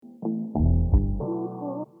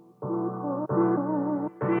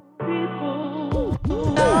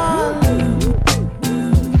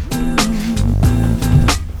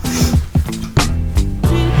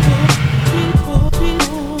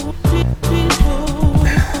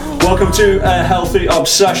Welcome to A Healthy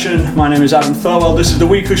Obsession. My name is Adam Thorwell. This is the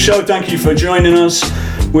Weekly Show. Thank you for joining us.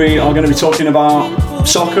 We are going to be talking about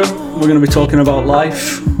soccer. We're going to be talking about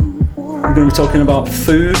life. We're going to be talking about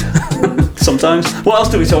food. Sometimes. What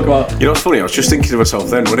else do we talk about? You know what's funny? I was just thinking to myself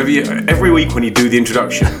then, every week when you do the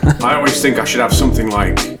introduction, I always think I should have something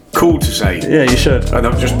like cool to say. Yeah, you should. And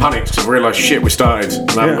I've just panicked because I've realised, shit, we started and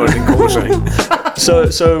I haven't got anything cool to So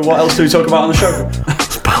say. what else do we talk about on the show?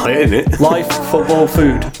 That's about it, isn't it? Life, football,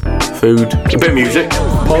 food. Food. A bit of music.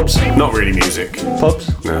 Pubs. Not really music. Pubs?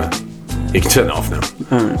 No. You can turn it off now.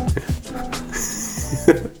 Alright.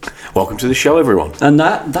 Welcome to the show, everyone. And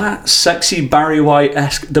that sexy Barry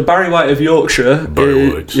White-esque, the Barry White of Yorkshire,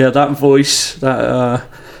 yeah, that voice,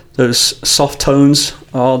 those soft tones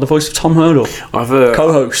are the voice of Tom Hurdle,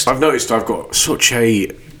 co-host. I've noticed I've got such a,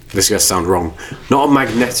 this is going to sound wrong, not a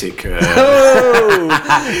magnetic, you haven't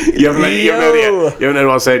know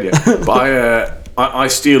what I said yet, but I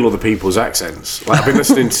steal other people's accents. Like, I've been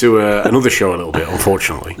listening to another show a little bit,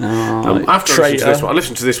 unfortunately. After I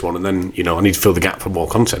listened to this one, and then I need to fill the gap for more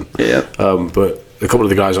content. Yeah. But a couple of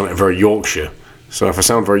the guys on it are very Yorkshire, so if I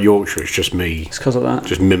sound very Yorkshire, it's just me. It's because of that.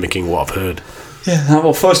 Just mimicking what I've heard. Yeah.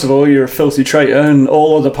 Well, first of all, you're a filthy traitor, and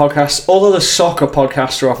all other soccer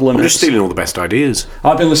podcasts are off limits. I'm just stealing all the best ideas.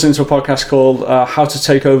 I've been listening to a podcast called How to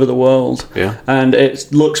Take Over the World. Yeah. And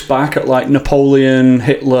it looks back at like Napoleon,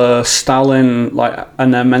 Hitler, Stalin,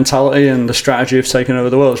 and their mentality and the strategy of taking over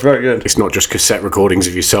the world. It's very good. It's not just cassette recordings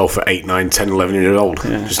of yourself at 8, 9, 10, 11 years old.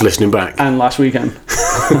 Yeah. Just listening back. And last weekend.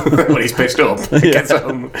 When he's pissed up. Gets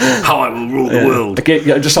how I will rule the world. I get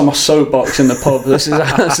just on my soapbox in the pub. This is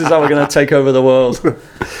how we're going to take over the world.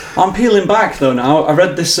 I'm peeling back though now. I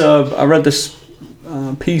read this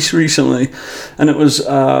piece recently, and it was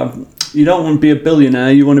you don't want to be a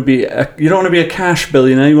billionaire. You don't want to be a cash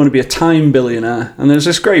billionaire. You want to be a time billionaire. And there's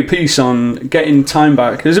this great piece on getting time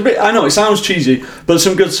back. There's a bit. I know it sounds cheesy, but there's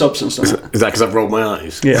some good substance on it. Is that because I've rolled my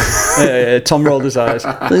eyes? Yeah. Tom rolled his eyes.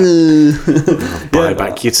 Buy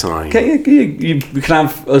back your time. You can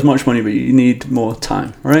have as much money, but you need more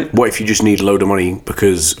time, right? What if you just need a load of money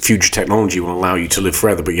because future technology will allow you to live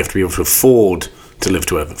forever, but you have to be able to afford to live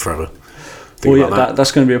forever?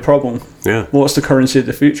 That's going to be a problem. Yeah. What's the currency of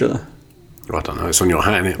the future then? I don't know. It's on your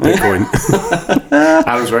hat, isn't it? Bitcoin.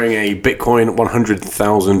 Adam's wearing a Bitcoin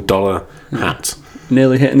 $100,000 hat.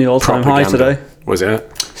 Nearly hitting the all-time high today. What is it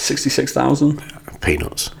at? 66,000.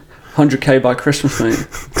 Peanuts. 100k by Christmas, mate.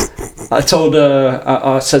 I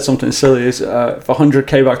said something silly. For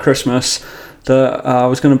 100k by Christmas, that I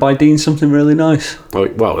was going to buy Dean something really nice.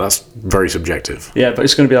 Well, that's very subjective. Yeah, but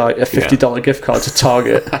it's going to be like a $50 gift card to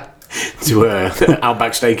Target. To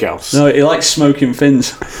Outback Steakhouse. No, he likes smoking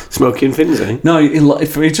fins. Smoking fins, eh? No,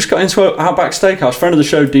 he just got into Outback Steakhouse. Friend of the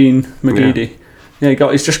show, Dean McGeady.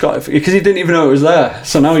 Yeah, he's just got it because he didn't even know it was there.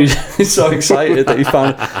 So now he's so excited that he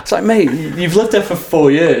found it. It's like, mate, you've lived there for 4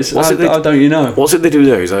 years. How don't you know? What's it they do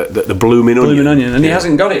there? Is that the blooming onion? Blooming onion, and he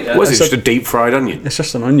hasn't got it yet. What is it? Just a deep fried onion? It's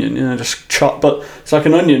just an onion, just chop. But it's like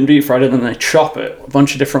an onion deep fried, and then they chop it a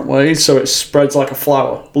bunch of different ways so it spreads like a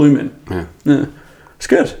flower, blooming. Yeah, it's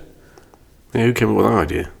good. Yeah, who came up with that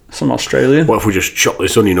idea? Some Australian. What if we just chop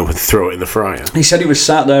this onion up and throw it in the fryer? He said he was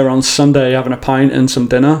sat there on Sunday having a pint and some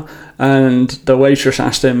dinner, and the waitress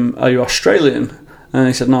asked him, "Are you Australian?" And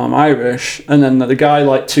he said, "No, I'm Irish." And then the guy,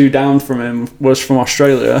 like 2 down from him, was from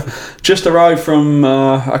Australia. Just arrived from,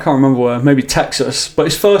 I can't remember where, maybe Texas. But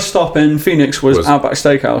his first stop in Phoenix was Outback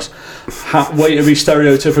Steakhouse. Way to be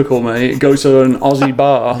stereotypical, mate. Go to an Aussie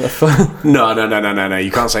bar. No. You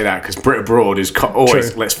can't say that, because Brit Abroad is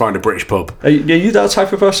always, let's find a British pub. Are you that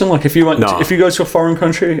type of person? Like, if you go to a foreign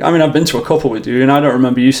country, I mean, I've been to a couple with you, and I don't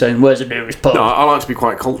remember you saying, "Where's the nearest pub?" No, I like to be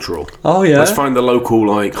quite cultural. Oh, yeah? Let's find the local,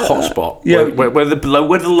 hotspot.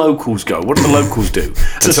 Where the locals go. What do the locals do?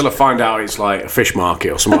 Until I find out it's like a fish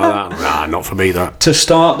market or something like that. Nah, not for me, that. To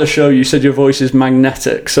start the show, you said your voice is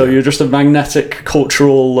magnetic, so you're just a magnetic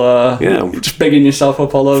cultural, just bigging yourself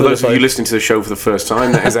up all over. For those of you listening to the show for the first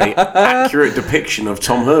time, that is a accurate depiction of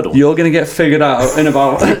Tom Hurdle. You're going to get figured out in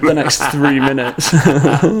about the next 3 minutes.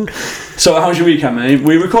 So how's your weekend, mate?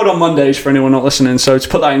 We record on Mondays for anyone not listening, so to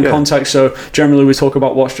put that in context, so generally we talk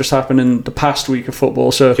about what's just happened in the past week of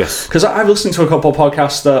football. So, because I've listened to a couple of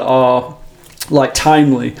podcasts that are like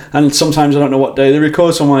timely, and sometimes I don't know what day they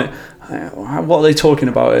record, so I'm like, what are they talking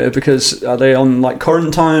about here? Because are they on like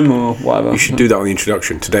current time or whatever? You should do that on the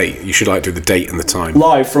introduction today. You should do the date and the time.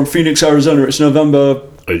 Live from Phoenix, Arizona. It's November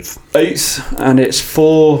 8th, and it's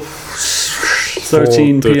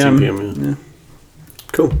 4:13 p.m. Yeah.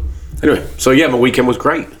 Cool. Anyway, so my weekend was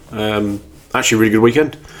great. Actually, a really good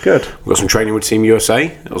weekend. Good. We got some training with Team USA.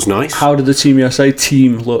 It was nice. How did the Team USA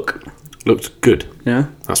team look? looked good. Yeah?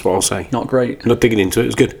 That's what I'll say. Not great. Not digging into it. It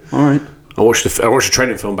was good. All right. I watched the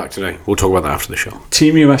training film back today. We'll talk about that after the show.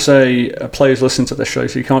 Team USA players listen to this show,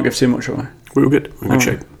 so you can't give too much away. We were good. We were in good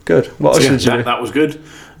shape. Good. What else did you do? That was good.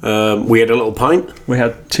 We had a little pint. We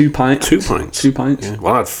had 2 pints. 2 pints. 2 pints. Yeah.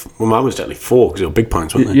 Well, mine was definitely 4 because they were big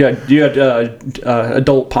pints, weren't they? Yeah, you had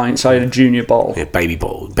adult pints. I had a junior bottle. Yeah, baby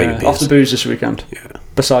bottle. Baby beers. Off the booze this weekend. Yeah.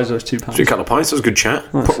 Besides those 2 pints. So a couple of pints. That was a good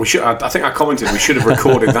chat. Nice. I think I commented we should have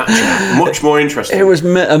recorded that chat. Much more interesting. It was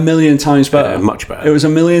a million times better. Much better. It was a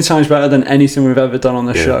million times better than anything we've ever done on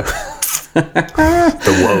this show.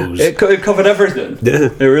 The woes. It covered everything. Yeah.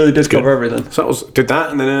 It really did cover everything. So did that,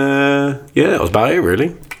 and then that was about it,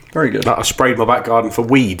 really. Very good. I sprayed my back garden for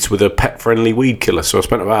weeds with a pet-friendly weed killer. So I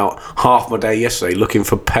spent about half my day yesterday looking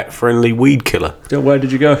for pet-friendly weed killer. Yeah, where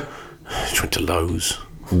did you go? Just went to Lowe's.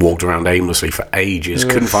 Walked around aimlessly for ages.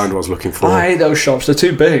 Couldn't find what I was looking for. I hate those shops. They're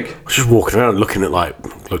too big. I was just walking around looking at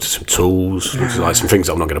looked at some tools, looked at some things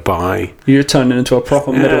that I'm not going to buy. You're turning into a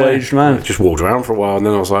proper middle-aged man. Just walked around for a while, and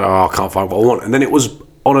then I was like, I can't find what I want. And then it was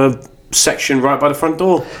on a section right by the front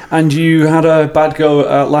door. And you had a bad go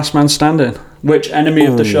at Last Man Standing. Which enemy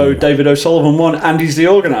of the show, David O'Sullivan, won, and he's the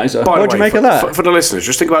organiser. What did you make of that? For the listeners,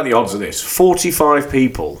 just think about the odds of this. 45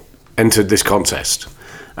 people entered this contest,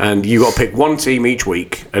 and you got to pick one team each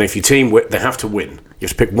week, and if your team they have to win. You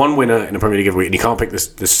have to pick one winner in the Premier League every week, and you can't pick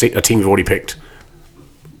a team you've already picked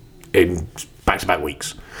in back-to-back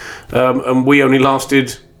weeks. And we only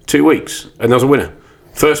lasted 2 weeks, and there was a winner.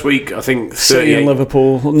 First week, I think 38. City and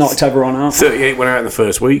Liverpool knocked everyone out. 38 went out in the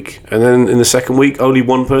first week, and then in the second week, only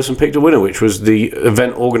one person picked a winner, which was the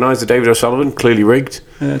event organiser, David O'Sullivan, clearly rigged.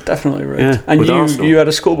 Yeah, definitely rigged. Yeah, and you had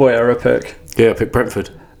a schoolboy error pick. Yeah, I picked Brentford.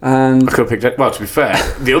 And I could have picked it. Well, to be fair,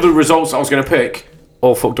 the other results I was going to pick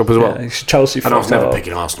all fucked up as well. Yeah, Chelsea and I was never up.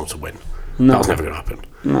 picking Arsenal to win. No. That was never going to happen.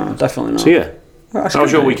 No, definitely not. So yeah, how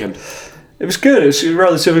was your mate. weekend? It was good. It was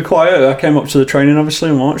relatively quiet. I came up to the training, obviously,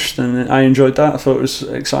 and watched, and I enjoyed that. I thought it was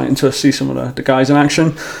exciting to see some of the guys in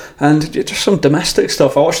action, and just some domestic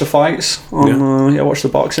stuff. I watched the fights. I watched the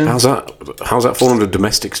boxing. How's that fall under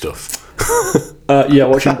domestic stuff? I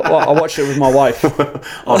watched it with my wife.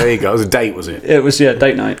 Oh, there you go. It was a date, was it? It was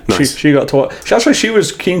date night. Nice. She got to watch. She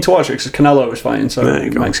was keen to watch it because Canelo was fighting, so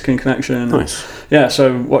Mexican connection. Nice. Yeah,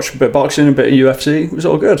 so watched a bit of boxing, a bit of UFC. It was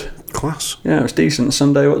all good. Class. Yeah, it was decent.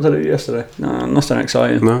 Sunday, what did I do yesterday? No, nothing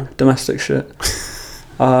exciting. No. Domestic shit.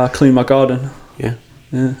 Cleaned my garden. Yeah.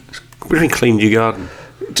 Yeah. What do you mean cleaned your garden?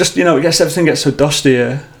 Just, everything gets so dusty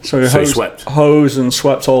here. So you swept? Hosed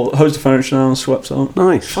the furniture down, swept all.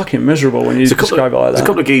 Nice. Fucking miserable when you describe it like that. There's a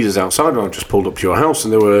couple of geezers outside when I just pulled up to your house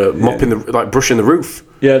and they were mopping brushing the roof.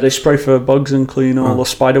 Yeah, they spray for bugs and clean all the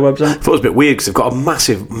spider webs out. I thought it was a bit weird because they've got a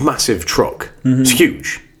massive truck. Mm-hmm. It's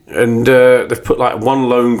huge. And they've put one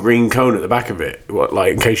lone green cone at the back of it,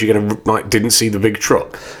 in case you're gonna didn't see the big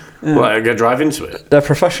truck. Yeah. I'm gonna drive into it. They're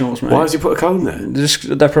professionals, mate. Why has he put a cone there?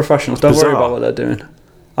 They're professionals. Don't worry about what they're doing.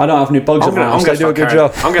 I don't have any bugs in my house. They do a good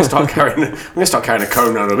job. I'm gonna start carrying a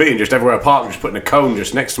cone around me, and just everywhere I park, I'm just putting a cone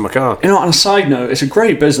just next to my car. On a side note, it's a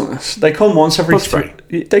great business. They come once every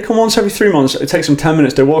 3 months. It takes them 10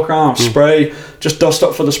 minutes. They walk around, spray, just dust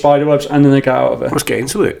up for the spider webs, and then they get out of it. Let's get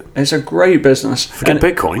into it. It's a great business. Forget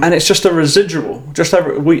Bitcoin. And it's just a residual.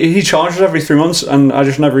 He charges every 3 months, and I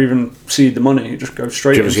just never even see the money. It just goes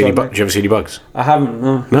straight. Do you ever see any bugs? I haven't.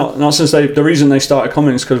 No. Not since the reason they started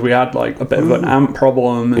coming is because we had a bit of an ant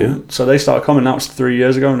problem. And so they started coming. That was 3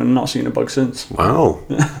 years ago, and I've not seen a bug since. Wow.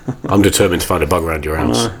 I'm determined to find a bug around your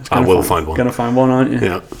house. I will find one. Gonna find one, aren't you?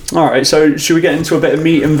 Yeah. All right. So should we get into a bit of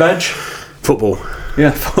meat and veg? Football.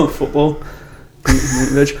 Yeah, football. Meat and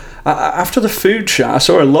veg. After the food chat, I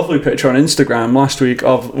saw a lovely picture on Instagram last week.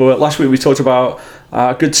 Last week we talked about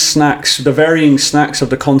good snacks, the varying snacks of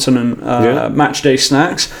the continent, match day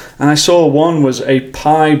snacks, and I saw one was a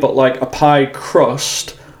pie, but a pie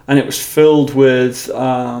crust, and it was filled with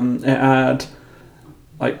it had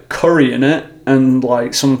curry in it and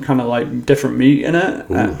some kind of different meat in it,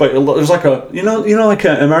 but it was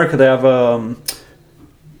in America they have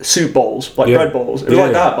soup bowls, bread bowls. It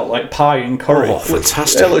was that, but pie and curry. Oh,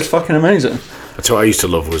 fantastic! It looks fucking amazing. That's what I used to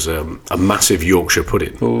love was a massive Yorkshire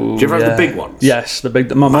pudding. Ooh, do you ever have the big ones? Yes, the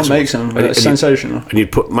big. My mum makes them. It's sensational. And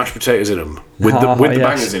you'd put mashed potatoes in them with the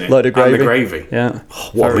bangers in it. Load of gravy. And the gravy. Yeah. Oh,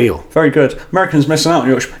 what a meal. Very good. Americans missing out on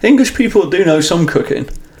Yorkshire. English people do know some cooking.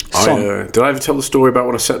 Did I ever tell the story about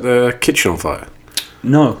when I set the kitchen on fire?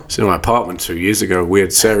 No. So in my apartment 2 years ago, we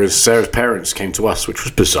had Sarah's parents came to us, which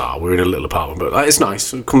was bizarre. We were in a little apartment, but it's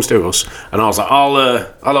nice. Come stay with us. And I was like, I'll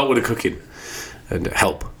help with the cooking and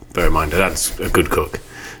help. Bear in mind, Dad's a good cook.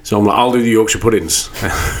 So I'm like, I'll do the Yorkshire puddings.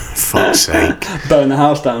 Fuck's sake. Burn the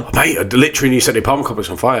house down. Mate, I literally set the apartment complex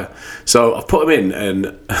on fire. So I've put them in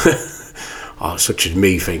and... oh, it's such a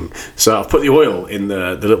me thing. So I've put the oil in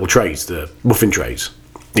the little trays, the muffin trays.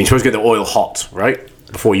 And you're supposed to get the oil hot, right?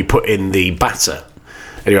 Before you put in the batter.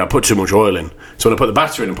 Anyway, I put too much oil in. So when I put the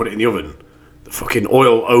batter in and put it in the oven, the fucking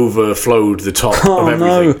oil overflowed the top of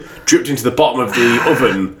everything. No. Dripped into the bottom of the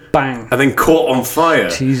oven. Bang. And then caught on fire.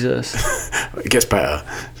 Jesus. It gets better.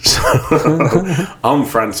 So I'm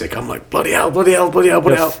frantic. I'm like, bloody hell.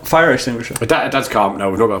 Fire extinguisher. Dad's calm. No,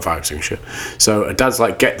 we've not got a fire extinguisher. So Dad's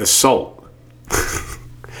like, get the salt.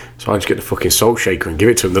 So I just get the fucking salt shaker and give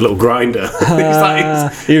it to him, the little grinder.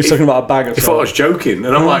 He was talking about a bag of salt. He thought I was joking.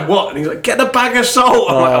 And I'm like, what? And he's like, get the bag of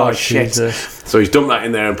salt. I'm like, oh, shit. So he's dumped that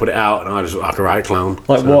in there and put it out, and I just look like a right clown.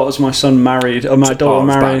 Like, what was my son married? Or my daughter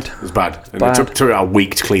married? It was bad. And it took it a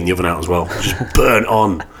week to clean the oven out as well. Just burnt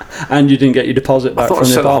on. And you didn't get your deposit back from the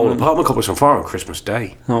apartment? I set the whole apartment complex on fire on Christmas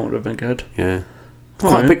Day. That would have been good. Yeah.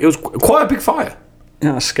 It was quite a big fire.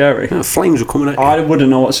 Yeah, that's scary. Yeah, flames were coming at you. I wouldn't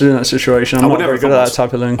know what to do in that situation. I'm not very good at that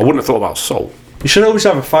type of thing. I wouldn't have thought about salt. You should always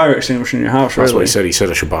have a fire extinguisher in your house, really. That's what he said. He said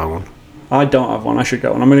I should buy one. I don't have one. I should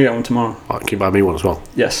get one. I'm going to get one tomorrow. Can you buy me one as well?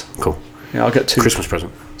 Yes. Cool. Yeah, I'll get 2. Christmas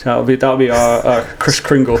present. So that'll be our Chris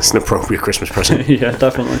Kringle. It's an appropriate Christmas present. Yeah,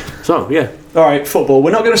 definitely. So, yeah. All right, football.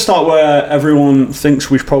 We're not going to start where everyone thinks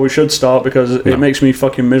we probably should start because it makes me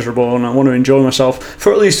fucking miserable and I want to enjoy myself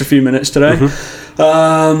for at least a few minutes today.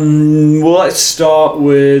 Well, let's start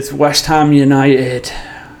with West Ham United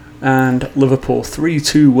and Liverpool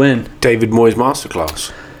 3-2 win. David Moyes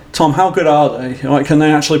masterclass. Tom, how good are they? Like, can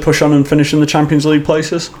they actually push on and finish in the Champions League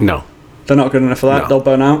places? No. They're not good enough for that? No. They'll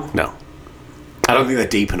burn out? No. I don't think they're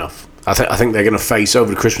deep enough. I think they're going to face over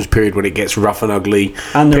the Christmas period when it gets rough and ugly.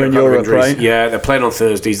 And they're in Europe, right? Yeah, they're playing on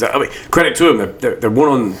Thursdays. I mean, credit to them. They won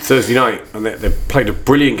on Thursday night and they played a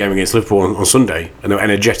brilliant game against Liverpool on Sunday and they're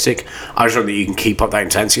energetic. I just don't think you can keep up that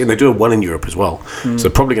intensity and they do it well in Europe as well. So they're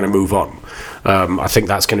probably going to move on. I think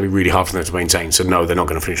that's going to be really hard for them to maintain. So no, they're not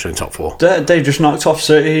going to finish in the top 4. They just knocked off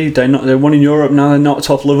City. They won in Europe. Now they knocked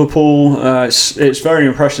off Liverpool. It's very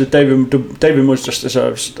impressive. David Moyes just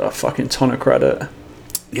deserves a fucking ton of credit.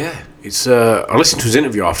 Yeah, it's. I listened to his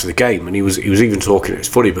interview after the game, and he was even talking. It's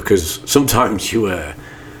funny because sometimes you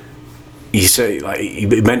say, like, he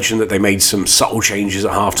mentioned that they made some subtle changes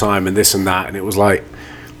at half time and this and that, and it was like,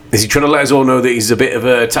 is he trying to let us all know that he's a bit of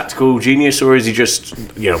a tactical genius, or is he just,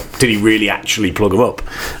 did he really actually plug them up?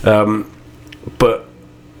 But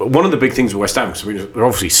one of the big things with West Ham, because they're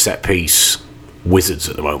obviously set piece wizards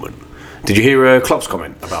at the moment. Did you hear Klopp's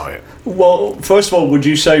comment about it? Well, first of all, would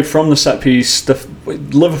you say from the set piece,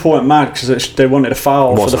 Liverpool went mad because they wanted a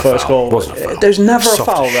foul for the first goal? Wasn't a foul. There's never a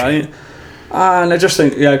foul, right? And I just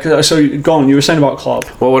think, so go on, you were saying about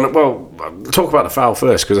Klopp. Well, talk about the foul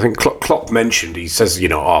first, because I think Klopp mentioned, he says,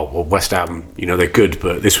 West Ham, they're good,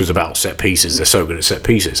 but this was about set pieces, they're so good at set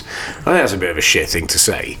pieces. I think that's a bit of a shit thing to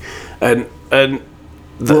say. And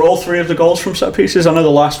were all 3 of the goals from set pieces? I know the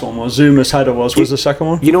last one was. Zuma's header was the second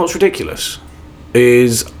one. You know what's ridiculous?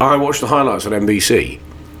 Is I watched the highlights on NBC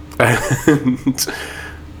and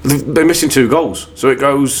they're missing 2 goals. So it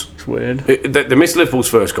goes... It's weird. They missed Liverpool's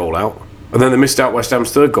first goal out and then they missed out West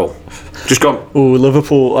Ham's 3rd goal. Just gone. Oh,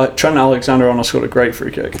 Liverpool... Trent Alexander-Arnold scored a great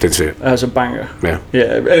free kick. Didn't see it. As a banger. Yeah.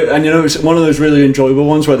 And it's one of those really enjoyable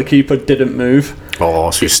ones where the keeper didn't move.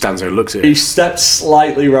 Oh, so he stands there and looks at it. He stepped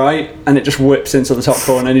slightly right and it just whips into the top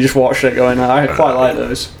corner and he just watched it going, I quite like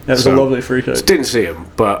those. It was a lovely free kick. Didn't see him,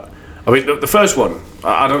 but I mean, the first one,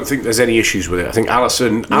 I don't think there's any issues with it. I think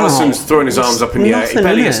Alisson's throwing his arms up in the air. He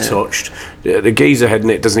barely gets touched. The geezer heading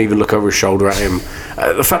it doesn't even look over his shoulder at him.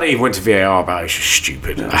 The fact that he went to VAR about it is just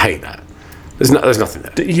stupid. I hate that. There's nothing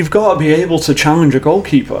there. You've got to be able to challenge a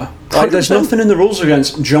goalkeeper. There's nothing in the rules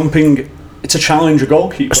against jumping to challenge a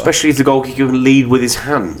goalkeeper. Especially if the goalkeeper can lead with his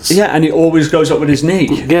hands. Yeah, and he always goes up with his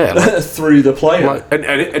knee. Yeah. Through the player.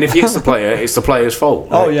 And if he hits the player, it's the player's fault.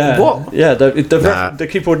 Oh, yeah. What? Yeah, the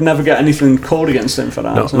keeper would never get anything called against him for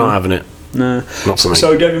that. Not having it. No. Not for me.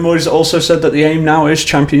 So David Moyes also said that the aim now is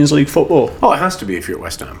Champions League football. Oh, it has to be if you're at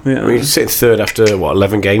West Ham. Yeah. I mean, you're sitting 3rd after,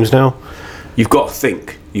 11 games now? You've got to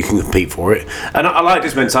think you can compete for it. And I like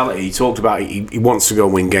his mentality. He talked about he wants to go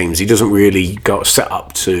and win games. He doesn't really go set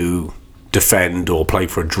up to defend or play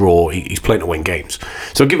for a draw. He's playing to win games.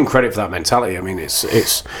 So give him credit for that mentality. I mean,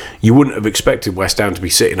 it's you wouldn't have expected West Ham to be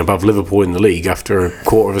sitting above Liverpool in the league after a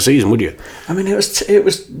quarter of a season, would you? I mean, it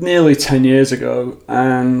was nearly 10 years ago,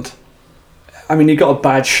 and I mean, he got a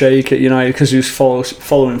bad shake at United because he was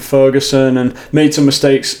following Ferguson and made some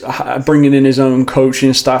mistakes bringing in his own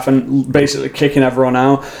coaching staff and basically kicking everyone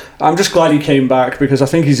out. I'm just glad he came back because I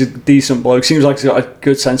think he's a decent bloke. Seems like he's got a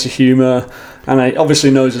good sense of humour and he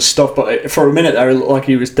obviously knows his stuff, but for a minute there it looked like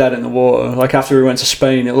he was dead in the water. Like after he went to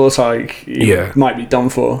Spain, it looks like he might be done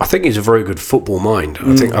for. I think he's a very good football mind.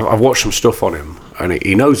 I think I've watched some stuff on him and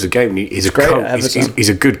he knows the game. He's a coach. He's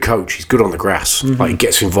a good coach. He's good on the grass. Like he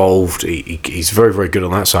gets involved. He's very, very good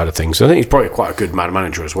on that side of things. I think he's probably quite a good man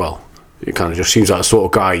manager as well. It kind of just seems like the sort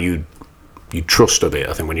of guy you trust a bit,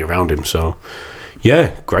 I think, when you're around him. So,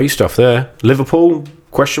 yeah, great stuff there. Liverpool,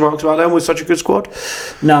 question marks about them with such a good squad?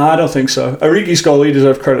 No, I don't think so. Origi's goal, he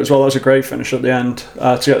deserved credit as well. That was a great finish at the end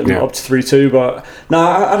to get them up to 3-2. But no,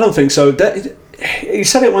 I don't think so. He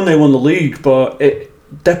said it when they won the league, but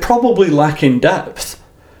they're probably lacking depth.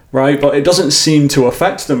 Right, but it doesn't seem to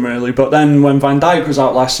affect them really. But then when Van Dijk was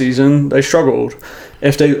out last season, they struggled.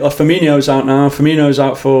 Firmino's out now. Firmino's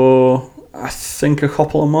out for I think a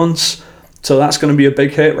couple of months, so that's going to be a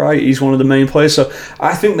big hit. Right, he's one of the main players. So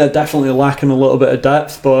I think they're definitely lacking a little bit of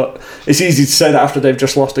depth. But it's easy to say that after they've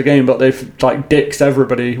just lost a game, but they've like dicked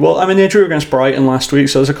everybody. Well, I mean they drew against Brighton last week,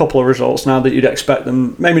 so there's a couple of results now that you'd expect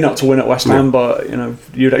them maybe not to win at West Ham, but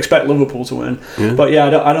you'd expect Liverpool to win. But yeah,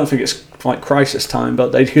 I don't think it's like crisis time,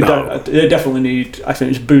 but they definitely need, I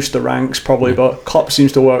think, to boost the ranks probably. But Klopp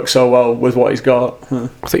seems to work so well with what he's got. I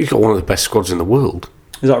think he's got one of the best squads in the world.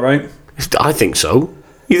 Is that right? I think so.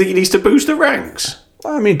 You think he needs to boost the ranks?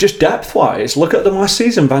 I mean, just depth-wise, look at them last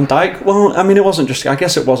season. Van Dijk, well, I mean, it wasn't just... I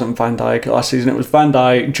guess it wasn't Van Dijk last season. It was Van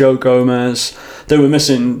Dijk, Joe Gomez. They were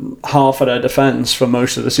missing half of their defence for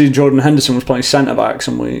most of the season. Jordan Henderson was playing centre-back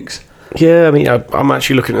some weeks. Yeah, I mean, I'm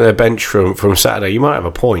actually looking at their bench from Saturday. You might have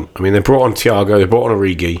a point. I mean, they brought on Thiago, they brought on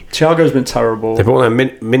Origi. Thiago's been terrible. They brought on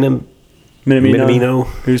Minamino,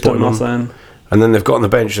 who's done nothing. And then they've got on the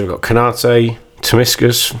bench, they've got Kanate,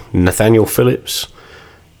 Tomiskas, Nathaniel Phillips,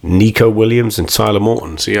 Nico Williams and Tyler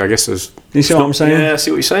Morton. So yeah, I guess there's... You see what I'm saying? Yeah, I see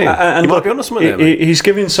what you're saying. And you might be on something there, mate. He's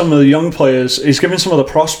giving some of the young players, he's giving some of the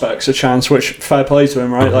prospects a chance, which fair play to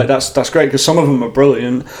him, right? Like that's great because some of them are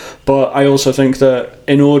brilliant, but I also think that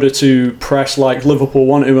in order to press like Liverpool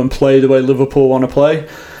want to and play the way Liverpool want to play,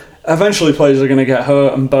 eventually players are going to get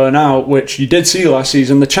hurt and burn out, which you did see last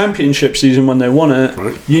season, the championship season when they won it.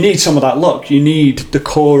 Right. You need some of that luck. You need the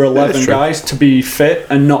core 11 guys to be fit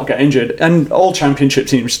and not get injured. And all championship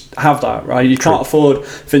teams have that, right? You can't afford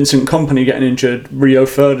Vincent Kompany getting injured, Rio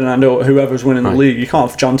Ferdinand or whoever's winning the league. You can't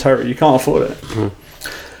have John Terry. You can't afford it.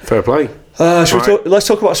 Fair play. Let's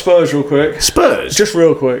talk about Spurs real quick. Spurs? Just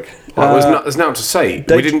real quick. Well, there's nothing to say.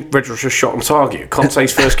 We didn't register a shot on target.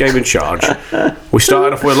 Conte's first game in charge. We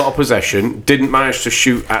started off with a lot of possession, didn't manage to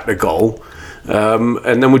shoot at the goal,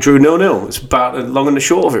 and then we drew 0-0. It's about the long and the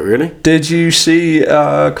short of it, really. Did you see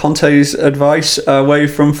Conte's advice away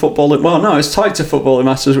from football? Well, no, it's tied to football it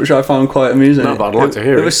matters, which I found quite amusing. No, but I'd like to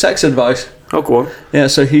hear it. It was sex advice. Oh, go on. Yeah,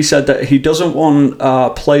 so he said that he doesn't want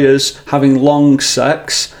players having long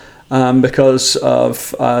sex because of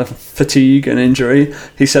fatigue and injury.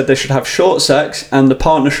 He said they should have short sex and the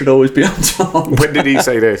partner should always be on top. When did he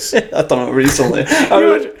say this? I don't know, recently.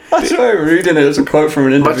 I started reading it as a quote from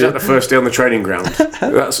an interview. Imagine that the first day on the training ground. He's put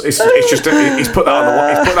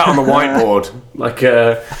that on the whiteboard, like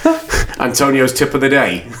Antonio's tip of the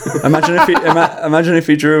day. Imagine if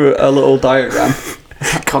he drew a little diagram.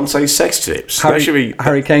 Conte's sex tips.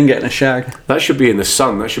 Harry Kane getting a shag. That should be in the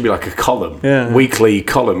Sun. That should be like a column. Yeah. Weekly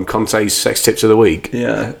column. Conte's sex tips of the week.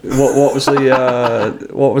 Yeah. What was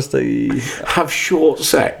the have short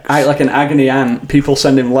sex. Like an agony aunt. People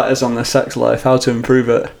send him letters on their sex life. How to improve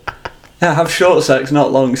it. Yeah, have short sex,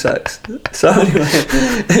 not long sex. So anyway,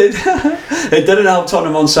 it didn't help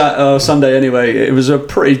Tottenham on Sunday. Anyway, it was a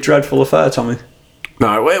pretty dreadful affair, Tommy.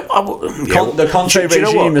 No, the Conte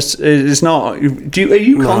regime is not. Are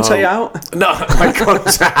you Conte out? No, I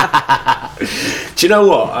Conte. Do you know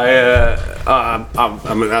what?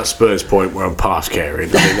 I'm at that Spurs point where I'm past caring.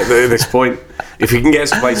 I mean, at this point, if you can get us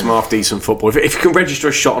to play some half decent football, if you can register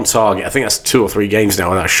a shot on target, I think that's 2 or 3 games now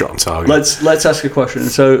without a shot on target. Let's ask a question.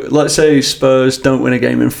 So let's say Spurs don't win a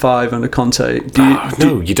game in 5 under Conte.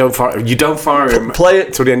 You don't fire him. Play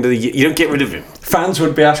it till the end of the year. You don't get rid of him. Fans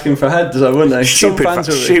would be asking for heads, though, wouldn't they?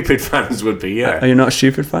 Stupid fans would be. Yeah. Are you not a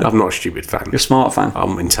stupid fan? I'm not a stupid fan. You're a smart fan.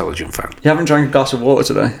 I'm an intelligent fan. You haven't drank a glass of water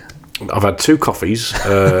today. I've had 2 coffees,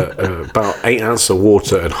 about 8 ounces of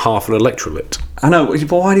water and half an electrolyte. I know,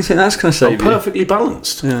 but why do you think that's going to save you? Perfectly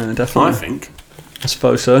balanced. Yeah, definitely. I think. I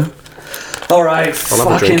suppose so. All right. I'll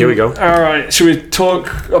have a drink. Here we go. All right. Should we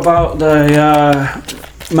talk about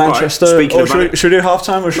Manchester. Right, should we do half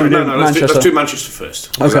time or should we do Manchester? Let's do Manchester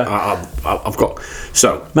first. Okay. I've got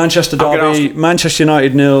Manchester derby, Manchester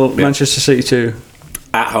United 0, Manchester City 2.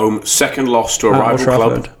 At home, second loss to a rival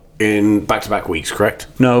club in back-to-back weeks, correct?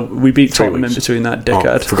 No, we beat Tottenham in between that,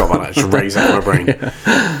 dickhead. Forgot about that. Just raised that in my brain. Yeah.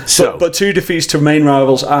 But 2 defeats to main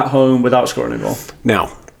rivals at home without scoring a goal.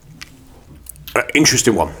 Now,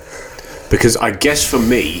 interesting one, because I guess for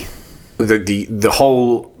me, it's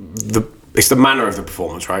the manner of the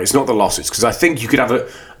performance, right? It's not the losses, because I think you could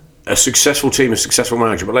have a successful team, a successful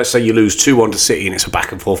manager, but let's say you lose 2-1 to City and it's a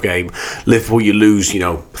back and forth game. Liverpool, you lose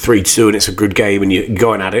 3-2 and it's a good game and you're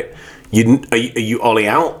going at it. Are you Ollie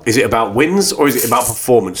out? Is it about wins or is it about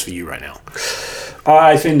performance for you right now?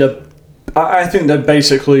 I think that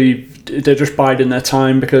basically they're just biding their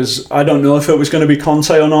time, because I don't know if it was going to be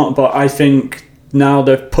Conte or not, but I think now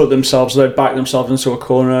they've backed themselves into a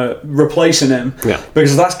corner, replacing him,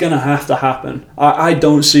 because that's going to have to happen. I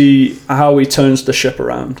don't see how he turns the ship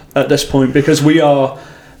around at this point, because we are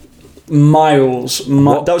miles.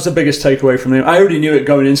 That was the biggest takeaway from him. I already knew it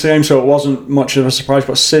going into the game, so it wasn't much of a surprise,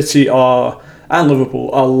 but City and Liverpool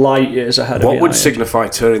are light years ahead of United. What would signify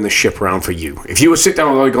turning the ship around for you? If you would sit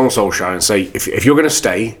down with Ole Gunnar Solskjaer and say, if you're going to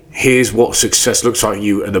stay, here's what success looks like for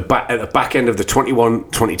you at the back end of the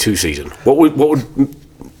 21-22 season. What would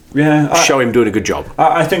show him doing a good job?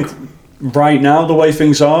 I think right now, the way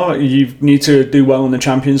things are, you need to do well in the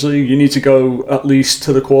Champions League. You need to go at least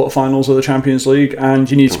to the quarterfinals of the Champions League, and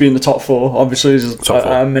you need to be in the top 4. Obviously, is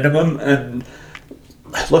a minimum. And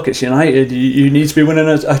look, it's United. You need to be winning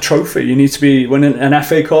a trophy. You need to be winning an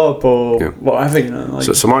FA Cup or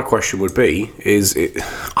whatever. So my question would be: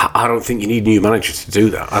 I don't think you need new managers to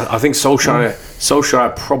do that. I think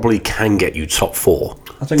Solskjaer probably can get you top 4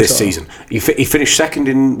 this season. He finished second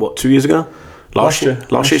in 2 years ago. Last year.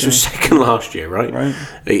 Last year, so second last year, right?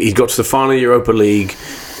 He got to the final Europa League.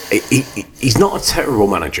 He's not a terrible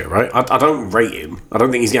manager, right? I don't rate him. I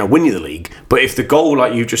don't think he's going to win you the league. But if the goal,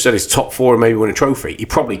 like you just said, is top 4 and maybe win a trophy, he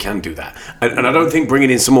probably can do that. And I don't think bringing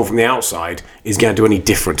in someone from the outside is going to do any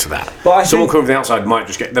different to that. But someone coming from the outside might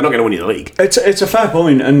just they're not going to win you the league. It's a fair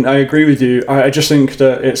point, and I agree with you. I just think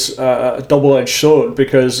that it's a double-edged sword,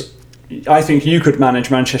 because I think you could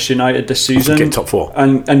manage Manchester United this season, get top 4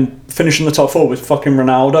 and finish in the top 4 with fucking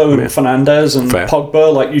Ronaldo and Fernandes and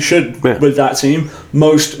Pogba, like you should with that team.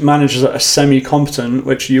 Most managers that are semi-competent,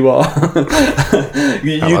 which you are,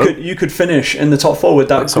 you could finish in the top 4 with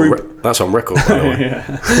that group. That's on record, by the way.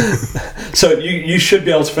 So you should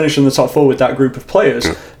be able to finish in the top 4 with that group of players.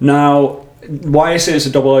 Now, why I say it's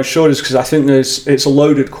a double-edged sword is because I think it's a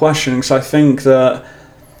loaded question, because I think that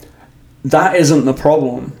isn't the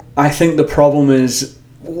problem. I think the problem is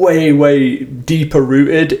way, way deeper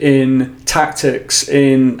rooted in tactics,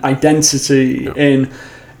 in identity, in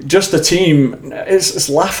just the team. It's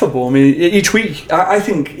laughable. I mean, each week, I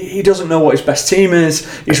think he doesn't know what his best team is.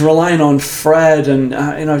 He's relying on Fred and,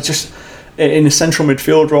 just in a central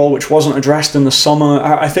midfield role, which wasn't addressed in the summer.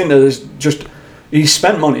 I think that there's just... He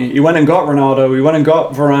spent money. He went and got Ronaldo. He went and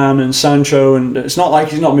got Varane and Sancho, and it's not like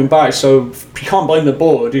he's not been back. So you can't blame the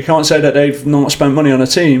board. You can't say that they've not spent money on a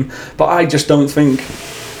team. But I just don't think.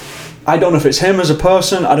 I don't know if it's him as a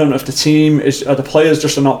person. I don't know if the team are the players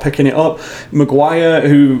just are not picking it up. Maguire,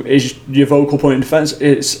 who is your vocal point in defence,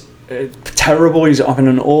 it's terrible. He's having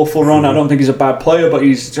an awful run. I don't think he's a bad player, but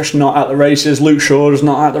he's just not at the races. Luke Shaw's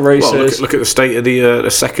not at the races. Well, look at the state of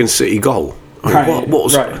the second City goal. What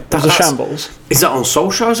was That's a shambles. Is that on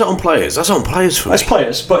Solskjaer or is that on players? That's on players for me. That's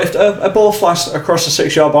players. But if a ball flashed across the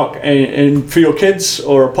 6-yard box for your kids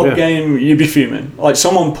or a pub game, you'd be fuming. Like,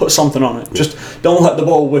 someone put something on it. Just don't let the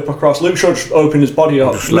ball whip across. Luke Shaw just opened his body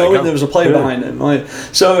up, knowing there was a player behind him. I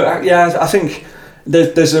think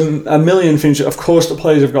there's a million things. Of course, the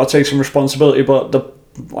players have got to take some responsibility, but the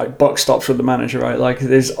buck stops with the manager, right? Like,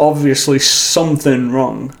 there's obviously something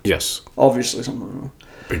wrong. Yes. Obviously something wrong.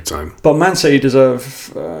 Big time. But Man City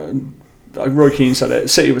deserve. Like Roy Keane said it.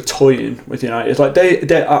 City were toying with United. Like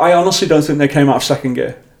I honestly don't think they came out of second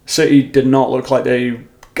gear. City did not look like they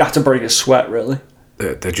got to break a sweat. Really.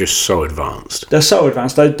 They're just so advanced. They're so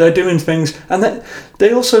advanced. They're doing things, and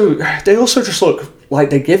they also just look like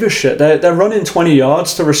they give a shit. They're running 20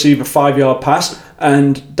 yards to receive a 5-yard pass,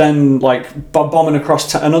 and then bombing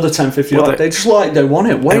across another 10, 50 yards. They just they want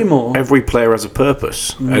it way more. Every player has a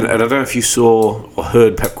purpose, and I don't know if you saw or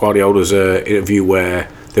heard Pep Guardiola's interview where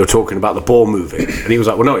they were talking about the ball moving, and he was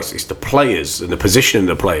like, "Well, no, it's the players and the positioning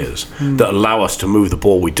of the players that allow us to move the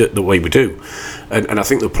ball the way we do." And I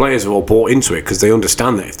think the players have all bought into it because they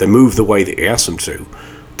understand that if they move the way that he asks them to,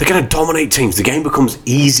 they're going to dominate teams. The game becomes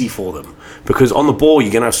easy for them. because on the ball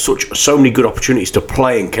you're going to have so many good opportunities to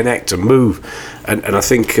play and connect and move, and I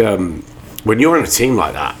think when you're in a team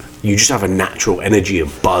like that, you just have a natural energy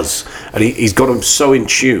and buzz, and he's got him so in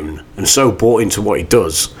tune and so bought into what he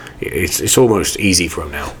does. It's almost easy for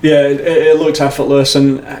him now. Yeah, it looked effortless,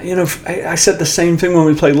 and I said the same thing when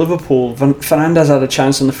we played Liverpool. Fernandes had a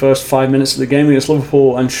chance in the first 5 minutes of the game against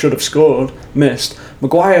Liverpool and should have scored, missed.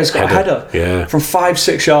 Maguire's got a header from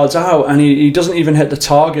 5-6 yards out, and he doesn't even hit the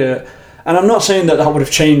target. And I'm not saying that would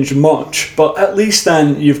have changed much, but at least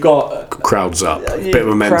then you've got crowds up, bit of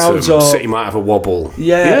momentum. City might have a wobble.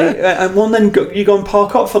 Yeah. And then you go and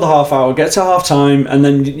park up for the half hour, get to half time, and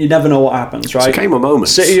then you never know what happens, right? It's a game of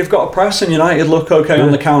moments. City have got a press, and United look okay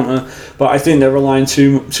on the counter, but I think they're relying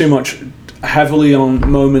too much heavily on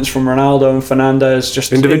moments from Ronaldo and Fernandes,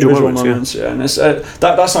 just individual moments. Yeah. And it's,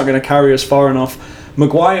 that's not going to carry us far enough.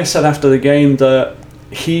 Maguire said after the game that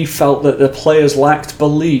he felt that the players lacked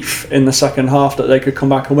belief in the second half that they could come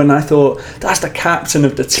back and win. I thought, that's the captain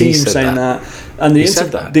of the team saying that. And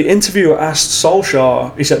the interviewer asked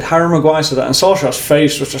Solskjaer, he said, Harry Maguire said that, and Solskjaer's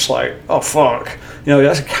face was just like, oh fuck.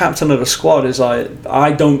 That's a captain of the squad. Is like,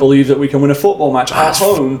 I don't believe that we can win a football match at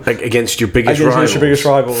home against your biggest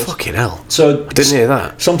rivals. Fucking hell. So I didn't hear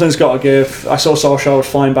that. Something's got to give. I saw Solskjaer was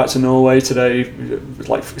flying back to Norway today,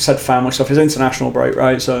 like he said, family stuff. His international break,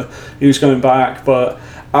 right? So he was going back, but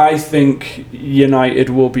I think United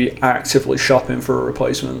will be actively shopping for a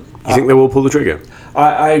replacement. You think they will pull the trigger?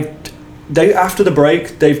 They after the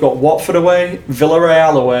break, they've got Watford away,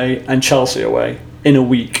 Villarreal away, and Chelsea away in a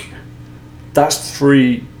week. That's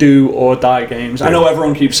 3 do or die games. I know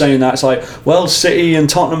everyone keeps saying that. It's like, well, City and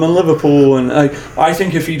Tottenham and Liverpool, and I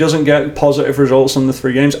think if he doesn't get positive results in the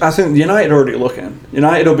 3 games, I think United are already looking.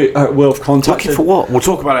 United will have contacted. Looking for what? We'll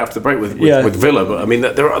talk about it after the break with Villa, but I mean,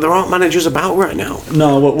 there aren't managers about right now.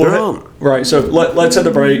 No, there aren't. Right, so let's hit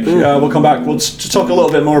the break. We'll come back. We'll just talk a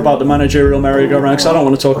little bit more about the managerial merry-go-round, because I don't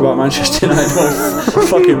want to talk about Manchester United. We're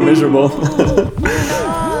fucking miserable.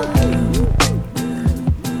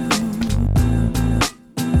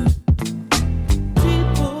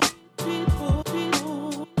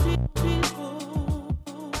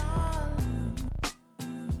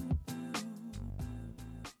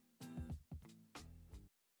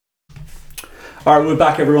 All right, we're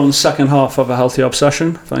back, everyone. Second half of A Healthy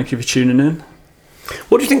Obsession. Thank you for tuning in.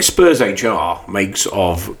 What do you think Spurs HR makes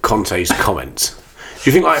of Conte's comments? Do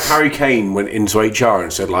you think like Harry Kane went into HR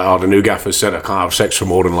and said like, the new gaffer said I can't have sex for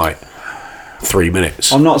more than like 3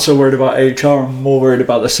 minutes? I'm not so worried about HR. I'm more worried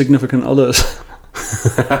about the significant others.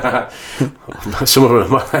 Some of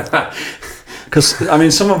them. Because, I mean,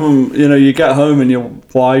 some of them, you get home and your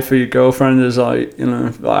wife or your girlfriend is like,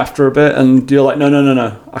 after a bit, and you're like,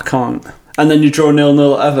 no, I can't. And then you draw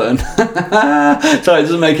 0-0 at Everton. So it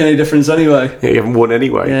doesn't make any difference anyway. Yeah, you haven't won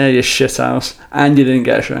anyway. Yeah, you shit house. And you didn't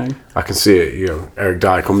get a shag. I can see it. Eric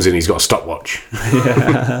Dyer comes in, he's got a stopwatch.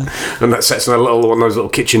 Yeah. And that sets on one of those little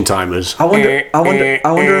kitchen timers. I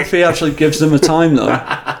wonder if he actually gives them a time, though.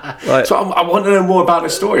 Like, so I want to know more about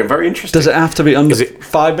this story. I'm very interested. Does it have to be under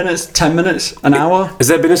 5 minutes, 10 minutes, an hour? Has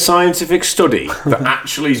there been a scientific study that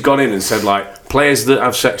actually has gone in and said, like, players that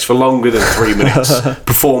have sex for longer than 3 minutes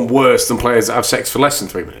perform worse than players that have sex for less than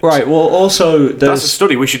 3 minutes? Right, well, also... That's a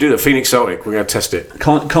study. We should do that. Phoenix Celtic, we're going to test it.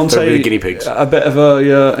 Conte... They'll be the guinea pigs. A bit of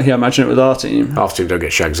a... imagine it with our team. Our team don't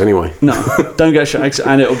get shags anyway. No, don't get shags,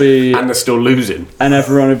 and it'll be... And they're still losing. And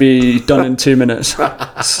everyone will be done in 2 minutes.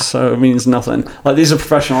 So it means nothing. Like, these are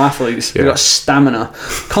professional athletes. They've got stamina.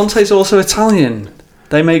 Conte's also Italian.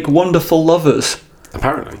 They make wonderful lovers.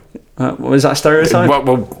 Apparently. Is that a stereotype?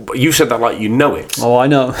 Well, you said that like you know it. Oh, I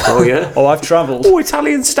know. Oh, yeah? Oh, I've travelled. Oh,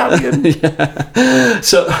 Italian stallion. Yeah.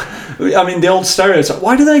 So, I mean, the old stereotype.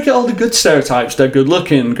 Why do they get all the good stereotypes? They're good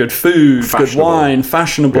looking, good food, good wine,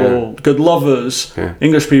 fashionable, good lovers. Yeah.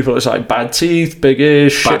 English people, it's like bad teeth, big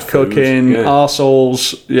ears, shit cooking,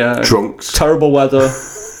 arseholes, drunks, terrible weather.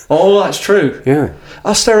 All that's true. Yeah.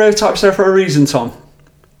 Are stereotypes there for a reason, Tom?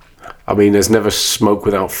 I mean, there's never smoke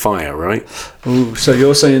without fire, right? Ooh, so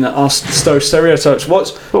you're saying that our stereotypes...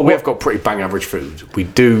 we have got pretty bang average food. We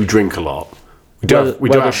do drink a lot. We do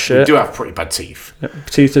have pretty bad teeth. Yeah,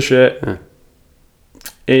 teeth are shit.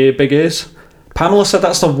 Yeah. Big ears. Pamela said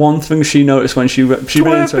that's the one thing she noticed when she went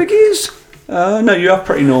into... have big ears? No, you have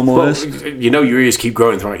pretty normal ears. Your ears keep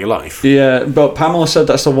growing throughout your life. Yeah, but Pamela said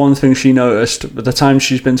that's the one thing she noticed at the time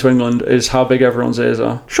she's been to England is how big everyone's ears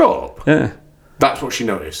are. Shut up. Yeah. That's what she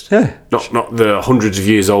noticed. Yeah. Not the hundreds of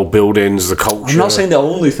years old buildings, the culture. I'm not saying the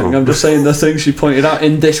only thing. I'm just saying the things she pointed out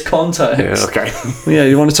in this context. Yeah, okay. Yeah,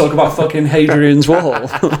 you want to talk about fucking Hadrian's Wall?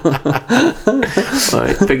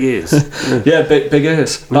 Right, big ears. Yeah, big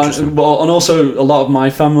ears. And also a lot of my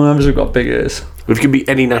family members have got big ears. If you could be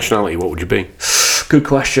any nationality, what would you be? Good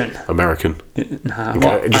question. American. Nah,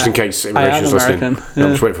 Okay, just in case immigration's listening. Yeah.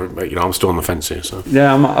 I'm just waiting for I'm still on the fence here. So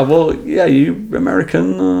yeah, you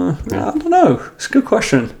American? I don't know. It's a good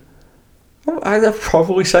question. I'd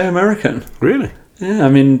probably say American. Really? Yeah, I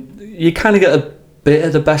mean, you kind of get a bit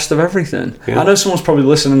of the best of everything. Yeah. I know someone's probably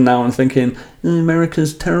listening now and thinking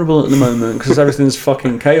America's terrible at the moment because everything's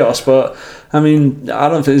fucking chaos. But I mean, I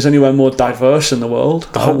don't think there's anywhere more diverse in the world.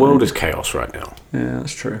 The whole world is chaos right now. Yeah,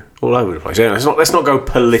 that's true. All over the place. Yeah, let's not go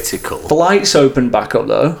political. Flights opened back up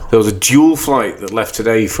though. There was a dual flight that left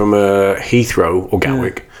today from Heathrow or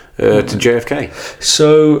Gatwick to JFK.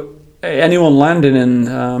 So anyone landing in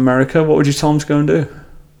America, what would you tell them to go and do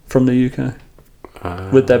from the UK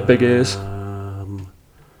with their big ears?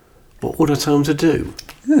 What would I tell them to do?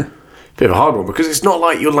 Yeah. Bit of a hard one because it's not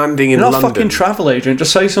like you're landing in You're not London. a fucking travel agent.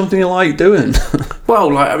 Just say something you like doing.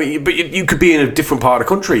 Well, like I mean, but you could be in a different part of the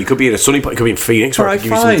country. You could be in a sunny place. You could be in Phoenix. All right,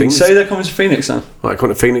 fine. Say they're coming to Phoenix then. Right, come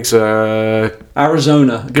to Phoenix.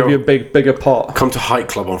 Arizona. Give you a bigger pot. Come to Hike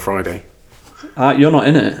Club on Friday. You're not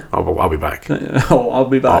in it. I'll be back. I'll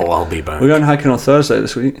be back. I'll be back. We're going hiking on Thursday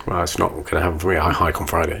this week. Well, it's not going to happen for me. I hike on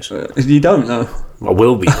Fridays. You don't know. I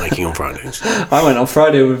will be hiking on Fridays. I went on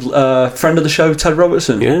Friday with a friend of the show, Ted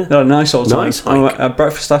Robertson. Yeah. They had a nice old time. Nice I hike. went at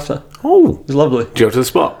breakfast after. Oh. It was lovely. Did you go to the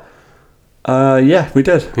spot? Yeah, we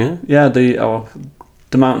did. Yeah? Yeah,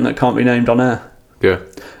 the mountain that can't be named on air. Yeah.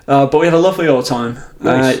 But we had a lovely old time.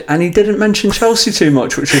 Nice. And he didn't mention Chelsea too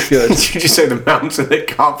much, which was good. Did you just say the mountain that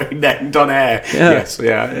can't be named on air? Yeah. Yes,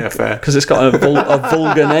 yeah, fair. Because it's got a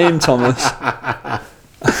vulgar name, Thomas.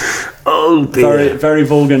 Oh, dear. Very, very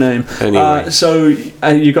vulgar name. Anyway. So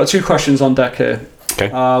you've got two questions on deck here. Okay.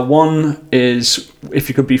 One is, if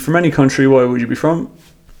you could be from any country, where would you be from?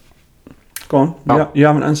 Go on. Oh. You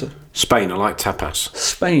haven't answered. Spain, I like tapas.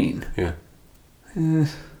 Spain. Yeah.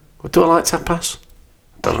 Do I like tapas?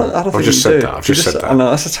 I don't think I've just you said do. that. I've just said that. I know,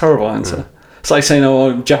 that's a terrible answer. Yeah. It's like saying,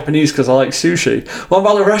 I'm Japanese because I like sushi. What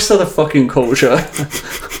about the rest of the fucking culture?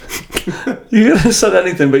 You could have said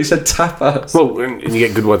anything, but you said tapas. Well, and you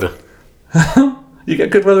get good weather. You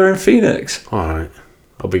get good weather in Phoenix. All right.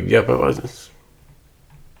 But it's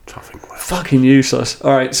tough. Fucking useless.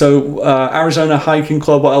 All right, so Arizona Hiking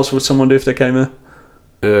Club, what else would someone do if they came here?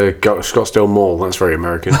 Go to Scottsdale Mall. That's very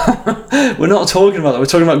American. We're not talking about that. We're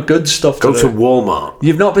talking about good stuff. Go to Walmart.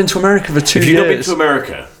 You've not been to America for 2 years. If you've not been to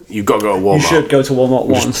America, you've got to go to Walmart. You should go to Walmart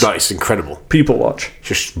once. That's incredible. People watch.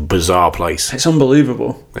 Just a bizarre place. It's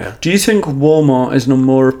unbelievable. Yeah. Do you think Walmart is a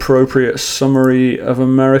more appropriate summary of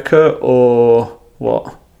America or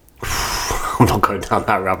what? I'm not going down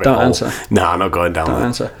that rabbit hole. Don't answer. No, I'm not going down that. Don't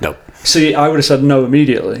answer. No. See, I would have said no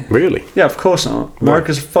immediately. Really? Yeah, of course not.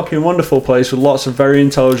 America's a fucking wonderful place with lots of very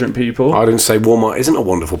intelligent people. I didn't say Walmart isn't a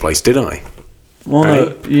wonderful place, did I? Well,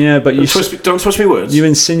 no, yeah, but you don't trust me words. You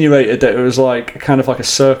insinuated that it was like kind of like a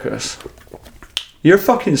circus. You're a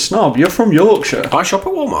fucking snob. You're from Yorkshire. I shop at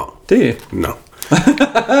Walmart. Do you? No.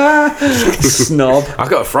 Snob. I've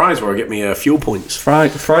got a Fry's where I get me fuel points.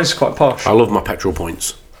 Fry's is quite posh. I love my petrol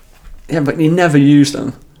points. Yeah, but you never use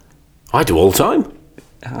them. I do all the time.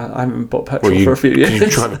 I haven't bought petrol for a few years. You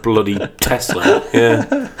drive a bloody Tesla. Yeah.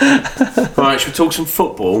 Right, should we talk some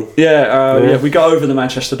football? Yeah, we got over the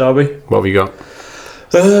Manchester derby. What have you got?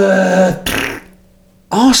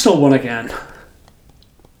 Arsenal won again.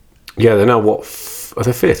 Yeah, they're now are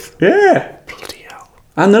they fifth? Yeah. Bloody hell.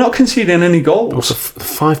 And they're not conceding any goals. Also,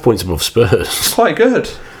 5 points above Spurs. It's quite good.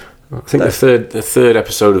 I think the third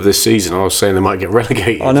episode of this season, I was saying they might get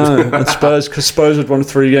relegated. I know, and because Spurs had won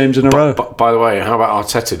 3 games in a row. By the way, how about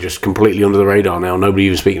Arteta just completely under the radar now? Nobody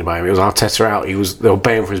even speaking about him. It was Arteta out. They were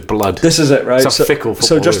baying for his blood. This is it, right? It's how fickle football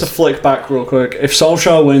So just to flick back real quick, if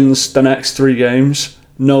Solskjaer wins the next 3 games,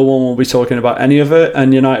 no one will be talking about any of it,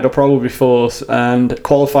 and United will probably be 4th and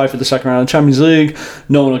qualify for the second round of the Champions League.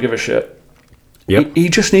 No one will give a shit. Yep. He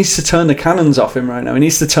just needs to turn the cannons off him right now. He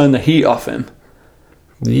needs to turn the heat off him.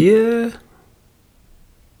 Yeah.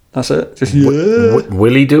 That's it. Just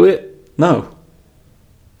will he do it? No.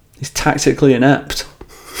 He's tactically inept.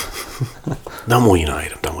 No more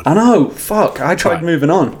United. I'm done with it. I know. Fuck. I tried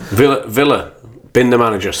moving on. Villa, been the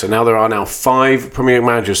manager. So now there are 5 Premier League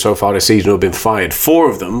managers so far this season who have been fired. 4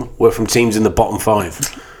 of them were from teams in the bottom 5.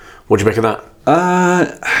 What do you make of that?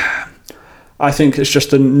 I think it's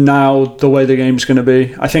just now the way the game's going to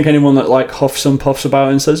be. I think anyone that like huffs and puffs about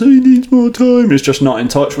it and says, he needs more time, is just not in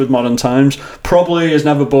touch with modern times. Probably has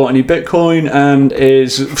never bought any Bitcoin and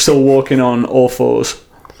is still walking on all fours.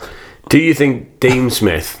 Do you think Dean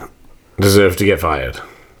Smith deserved to get fired?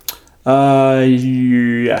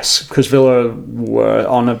 Yes, because Villa were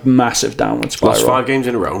on a massive downward spiral. Lost 5 games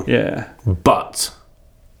in a row. Yeah. But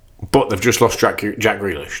they've just lost Jack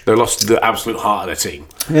Grealish. They lost the absolute heart of their team.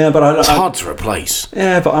 Yeah, but it's hard to replace.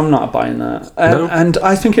 Yeah, but I'm not buying that. No? And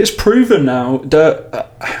I think it's proven now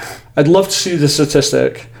that I'd love to see the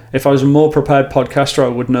statistic. If I was a more prepared podcaster, I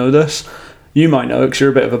would know this. You might know it because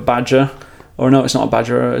you're a bit of a badger. Or no, it's not a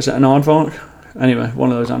badger. Is it an aardvark? Anyway,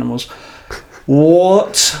 one of those animals.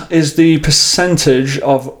 What is the percentage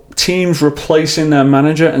of teams replacing their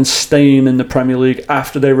manager and staying in the Premier League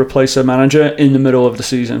after they replace their manager in the middle of the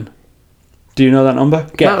season? Do you know that number?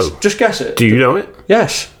 Guess. No. Just guess it. Do you know it?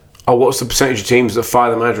 Yes. Oh, what's the percentage of teams that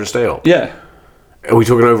fire the manager and stay up? Yeah. Are we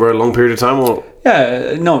talking over a long period of time, or?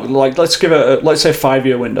 Yeah, no, like let's give it let's say a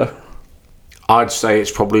 5-year window. I'd say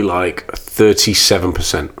it's probably like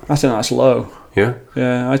 37%. I think that's low. Yeah?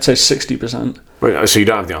 Yeah, I'd say 60%. Wait, so you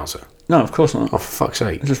don't have the answer? No, of course not. Oh, for fuck's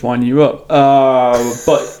sake. I'm just winding you up.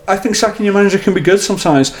 But I think sacking your manager can be good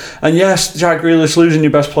sometimes. And yes, Jack Grealish losing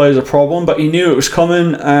your best player is a problem, but he knew it was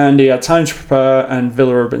coming and he had time to prepare, and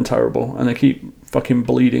Villa have been terrible and they keep fucking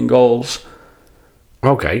bleeding goals.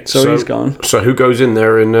 Okay. So he's gone. So who goes in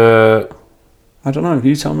there and... I don't know,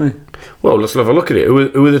 you tell me. Well, let's have a look at it.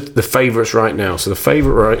 Who are the favourites right now? So the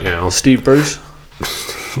favourite right now... Steve Bruce.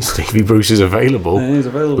 Stevie Bruce is available. Yeah, he's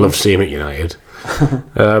available. Love to see him at United.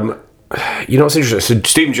 You know what's interesting? So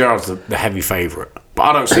Steven Gerrard's the heavy favourite, but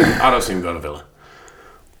I don't see him going to Villa.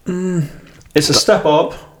 It's a step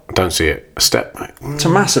up. I don't see it. A step. It's a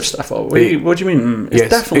massive step up. What do you mean? It's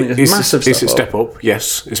definitely a massive step up. It's a step up.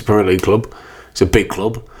 Yes, it's a Premier League club. It's a big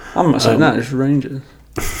club. I'm not saying that. It's Rangers.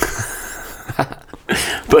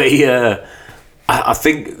 But I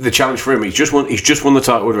think the challenge for him. He's just won the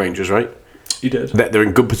title with Rangers, right? He did. They're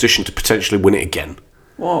in good position to potentially win it again.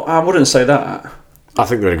 Well, I wouldn't say that. I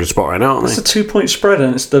think they're in a good spot right now, aren't they? It's a 2-point spread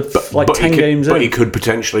and it's 10 games in. But he could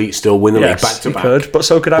potentially still win the league back to back. Could, but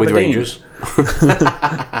so could Aberdeen. With Rangers.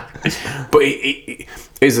 But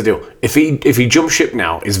here's the deal. If he jumps ship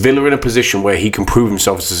now, is Villa in a position where he can prove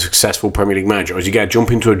himself as a successful Premier League manager, or is he going to jump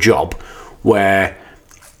into a job where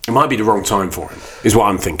it might be the wrong time for him, is what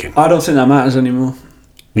I'm thinking. I don't think that matters anymore.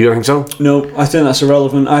 You don't think so? No, I think that's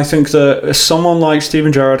irrelevant. I think that someone like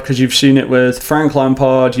Steven Gerrard, because you've seen it with Frank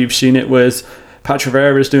Lampard, you've seen it with Patrick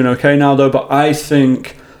Vieira's doing okay now though, but I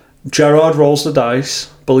think Gerrard rolls the dice,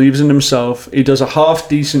 believes in himself, he does a half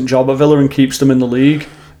decent job at Villa and keeps them in the league.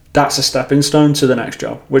 That's a stepping stone to the next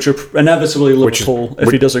job, which are inevitably Liverpool if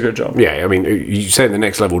he does a good job. Yeah, I mean, you say the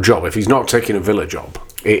next level job. If he's not taking a Villa job,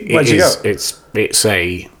 it's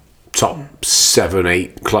a top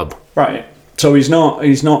 7-8 club. Right. So he's not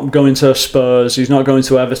going to Spurs. He's not going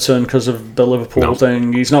to Everton because of the Liverpool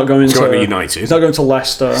thing. He's not going to United. He's not going to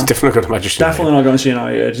Leicester. He's definitely going to Manchester United. Definitely not going to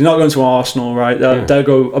United. He's not going to Arsenal. Right? They'll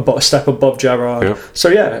go a step above Gerrard. Yeah. So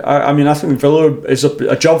yeah, I mean, I think Villa is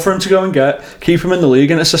a job for him to go and get, keep him in the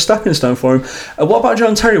league, and it's a stepping stone for him. What about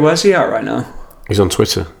John Terry? Where's he at right now? He's on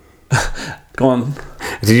Twitter. Go on.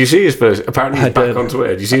 Did you see his first? Apparently, he's back on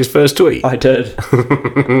Twitter. Did you see his first tweet? I did.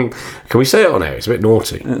 Can we say it on air? It's a bit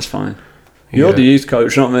naughty. It's fine. You're the youth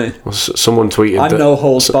coach, not me. Well, someone tweeted. I'm no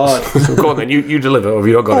holds barred. Go on then, you deliver, or have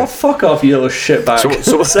you not got it? Oh, fuck off, you little shitbag.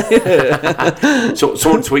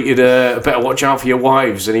 Someone tweeted, better watch out for your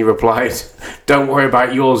wives, and he replied, don't worry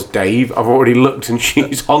about yours, Dave. I've already looked and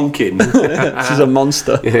she's honking. She's a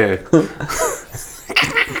monster. Yeah.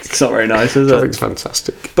 It's not very nice, is it? I think it's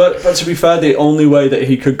fantastic. But to be fair, the only way that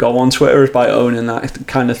he could go on Twitter is by owning that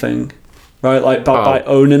kind of thing. Right, like by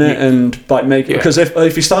owning it and like making it, because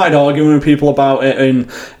if he started arguing with people about it, and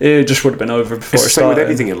it just would have been over before. It's the same with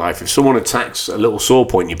anything in life. If someone attacks a little sore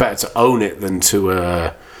point, you're better to own it than to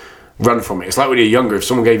run from it. It's like when you're younger. If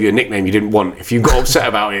someone gave you a nickname you didn't want, if you got upset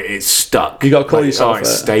about it, it's stuck. You got to call yourself. It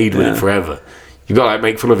stayed with it forever. You got to like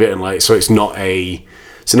make fun of it and so it's not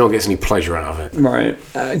so no one gets any pleasure out of it. Right.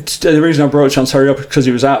 The reason I brought John Terry up is because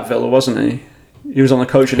he was at Villa, wasn't he? He was on the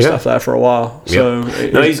coaching staff there for a while. So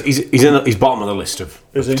he's bottom of the list of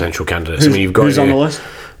potential candidates. Who's on the list?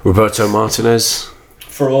 Roberto Martinez.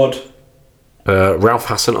 Fraud. Ralph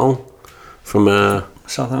Hasenhuttl from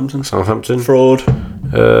Southampton. Fraud.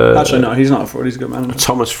 Actually, no, he's not a fraud. He's a good manager.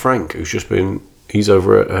 Thomas Frank, he's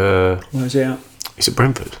over at... Where's he at? He's at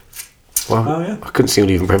Brentford. Well, I couldn't see him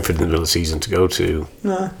leaving Brentford in the middle of the season to go to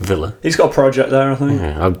Villa. He's got a project there, I think.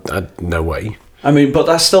 Yeah, no way. I mean, but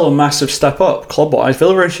that's still a massive step up club-wise.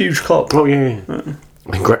 Villa are a huge club. Oh, yeah.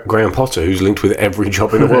 And Graham Potter, who's linked with every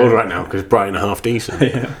job in the world right now because Brighton are half decent.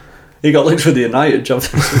 Yeah. He got linked with the United job.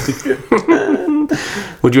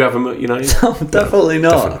 Would you have him at United? No, definitely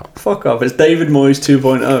not. Fuck off. It's David Moyes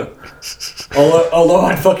 2.0. Although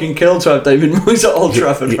I'd fucking kill to have David Moyes at Old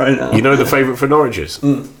Trafford right now. You know the favourite for Norwich is?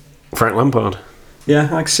 Frank Lampard. Yeah,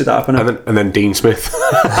 I can see that happening. And then Dean Smith.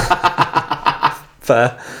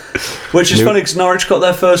 Fair. Which is funny because Norwich got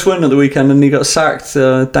their first win at the weekend and he got sacked.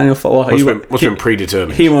 Daniel Farke. Must have been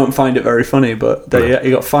predetermined. He won't find it very funny, but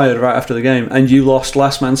he got fired right after the game. And you lost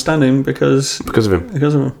last man standing because of him.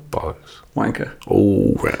 Bollocks. Wanker.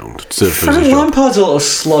 All round. Frank Lampard's a little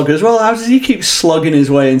slug as well. How does he keep slugging his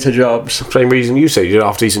way into jobs? Same reason you say. He did a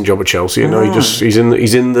half decent job at Chelsea. He's in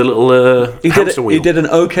the little hamster wheel. He did an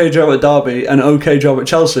okay job at Derby, an okay job at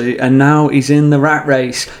Chelsea, and now he's in the rat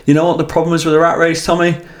race. You know what the problem is with the rat race,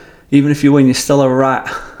 Tommy? Even if you win, you're still a rat.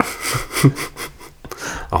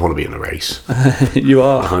 I want to be in the race. You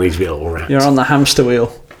are. I need to be a little rat. You're on the hamster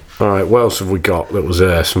wheel. All right, what else have we got? That was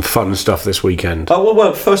some fun stuff this weekend.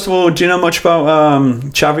 Well, first of all, do you know much about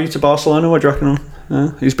Xavi to Barcelona? What do you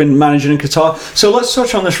reckon? He's been managing in Qatar. So let's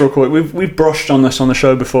touch on this real quick. We've brushed on this on the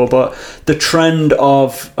show before, but the trend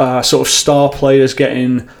of sort of star players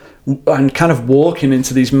getting and kind of walking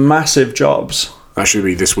into these massive jobs. That should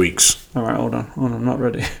be this week's. All right, hold on, I'm not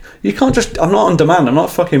ready. You can't just... I'm not on demand. I'm not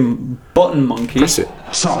a fucking button monkey. Press it.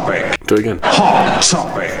 Topic. Do it again. Hot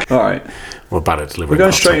topic. All right. We're bad at delivering. We're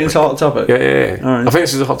going straight into hot topic. Yeah. All right. I think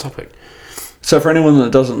this is a hot topic. So for anyone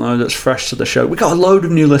that doesn't know, that's fresh to the show, we got a load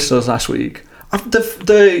of new listeners last week.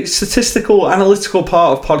 The statistical, analytical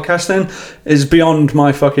part of podcasting is beyond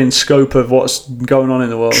my fucking scope of what's going on in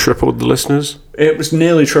the world. Tripled the listeners? It was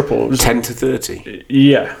nearly triple. It was 10 to 30?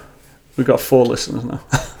 Yeah. We've got 4 listeners now.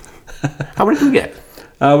 How many did we get?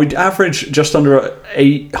 We average just under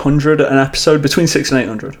 800 an episode, between 600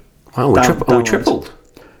 and 800. Wow, we tripled.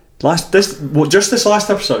 Just this last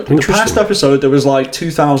episode. The past episode, there was like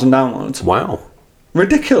 2,000 downloads. Wow.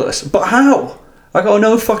 Ridiculous. But how? I got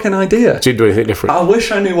no fucking idea. Did you do anything different? I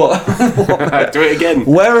wish I knew what. Do it again.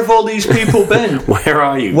 Where have all these people been? Where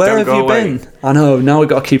are you? Where have you been? I know. Now we've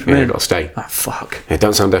got to keep them in. You've got to stay. Ah, fuck. Yeah,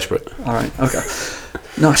 don't sound desperate. All right. Okay.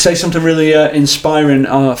 No, say something really inspiring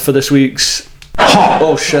for this week's...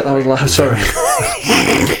 Oh, shit. That was loud. Sorry.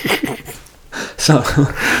 So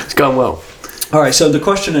it's gone well. All right. So the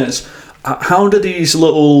question is... how do these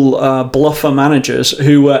little bluffer managers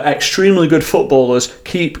who were extremely good footballers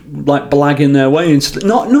keep like blagging their way into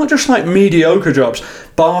not just like mediocre jobs?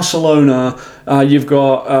 Barcelona, you've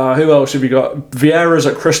got who else have you got? Vieira's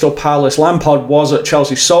at Crystal Palace, Lampard was at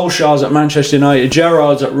Chelsea, Solskjaer's at Manchester United,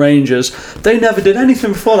 Gerrard's at Rangers. They never did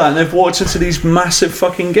anything before that, and they've walked into these massive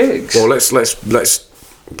fucking gigs. Well, let's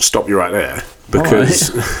stop you right there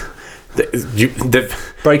because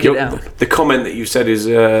break it down. The comment that you said is.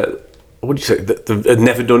 What do you say? They've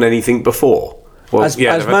never done anything before. Well, as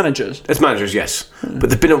managers? As managers, yes.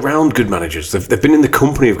 But they've been around good managers. They've been in the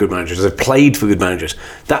company of good managers. They've played for good managers.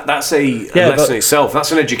 That's a lesson itself.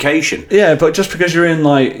 That's an education. Yeah, but just because you're in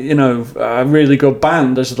a really good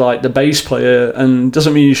band as like the bass player, and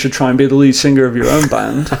doesn't mean you should try and be the lead singer of your own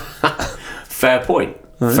band. Fair point.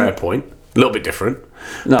 Right. Fair point. A little bit different.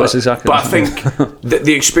 No, that's exactly. But I think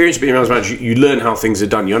the experience of being around as a manager, you learn how things are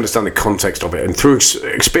done. You understand the context of it, and through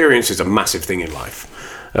experience is a massive thing in life.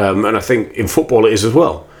 And I think in football it is as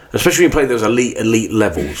well, especially when you play those elite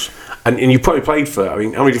levels. And you probably played for. I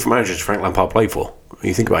mean, how many different managers did Frank Lampard play for?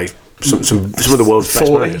 You think about it, some of the world's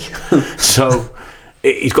best managers. So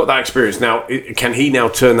he's got that experience now. Can he now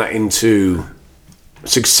turn that into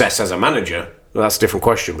success as a manager? Well, that's a different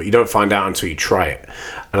question, but you don't find out until you try it.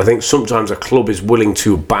 And I think sometimes a club is willing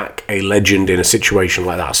to back a legend in a situation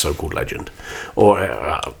like that, a so-called legend, or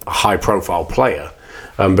a high-profile player,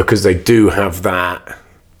 because they do have that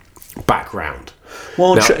background.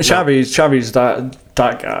 Well, Xavi's that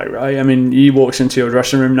guy, right? I mean, he walks into your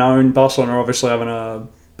dressing room now in Barcelona, obviously having a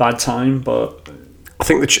bad time, but... I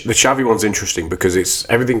think the Xavi one's interesting because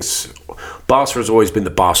Barca has always been the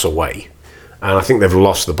Barca way. And I think they've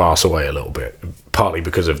lost the Barca way a little bit, partly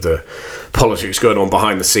because of the politics going on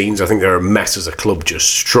behind the scenes. I think they're a mess as a club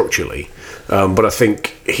just structurally. But I think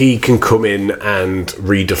he can come in and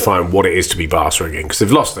redefine what it is to be Barca again, because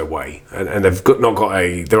they've lost their way and they've not got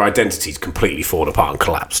their identity's completely fallen apart and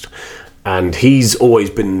collapsed. And he's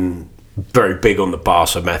always been very big on the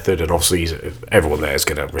Barca method, and obviously everyone there is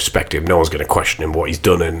going to respect him. No one's going to question him, what he's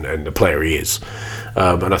done and the player he is.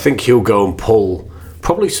 And I think he'll go and pull...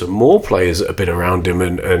 probably some more players that have been around him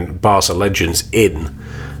and Barca legends in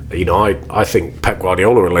I think Pep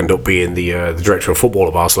Guardiola will end up being the director of football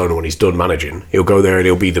at Barcelona when he's done managing. He'll go there and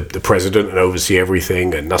he'll be the president and oversee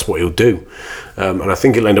everything, and that's what he'll do. And I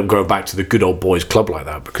think he'll end up going back to the good old boys club like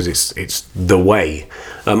that, because it's the way.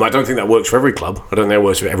 I don't think that works for every club. I don't think that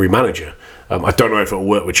works for every manager. I don't know if it'll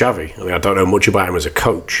work with Xavi. I don't know much about him as a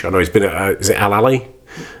coach. I know he's been at, is it Al Ahly?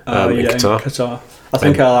 In Qatar. I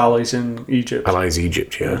think Al Ahly's in Egypt. Al Ahly's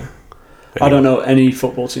Egypt, yeah. I don't know any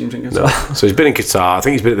football teams in Qatar. No. So he's been in Qatar. I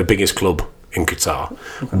think he's been at the biggest club in Qatar,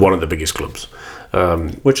 one of the biggest clubs.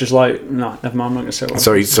 Which is like, no, never mind. I'm not going to say what.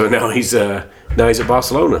 So now he's at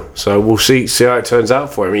Barcelona. So we'll see how it turns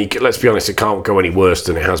out for him. Let's be honest, it can't go any worse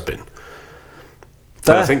than it has been.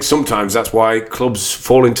 And I think sometimes that's why clubs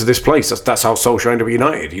fall into this place. That's how Solskjaer ended up at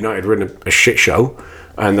United. United were in a shit show,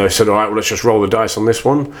 and they said, all right, well, let's just roll the dice on this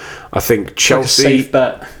one. I think Chelsea, like a safe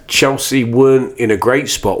bet. Chelsea weren't in a great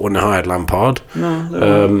spot when they hired Lampard.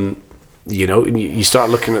 No, you start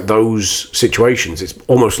looking at those situations, it's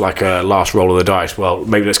almost like a last roll of the dice. Well,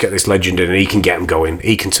 maybe let's get this legend in and he can get them going.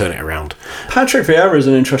 He can turn it around. Patrick Vieira is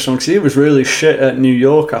an interesting one because he was really shit at New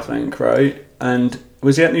York, I think, right? And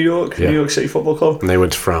was he at New York? Yeah. New York City Football Club? And they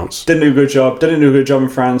went to France. Didn't do a good job in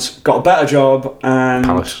France. Got a better job, and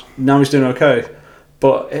Palace. Now he's doing okay.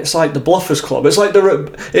 But it's like the Bluffers Club. It's like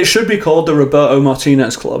it should be called the Roberto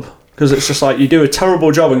Martinez Club, because it's just like you do a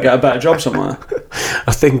terrible job and get a better job somewhere.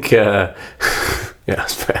 I think,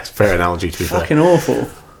 that's a fair analogy to be fair. Fucking awful.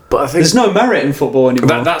 But I think there's no merit in football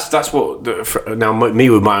anymore. That's what now me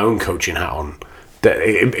with my own coaching hat on. That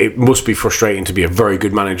it must be frustrating to be a very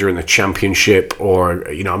good manager in the Championship, or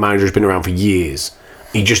a manager who's been around for years.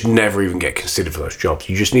 You just never even get considered for those jobs.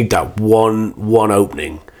 You just need that one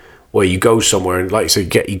opening where you go somewhere and, like you say,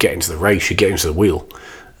 you get into the race, you get into the wheel.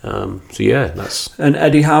 That's. And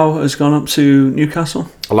Eddie Howe has gone up to Newcastle.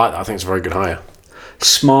 I like that. I think it's a very good hire.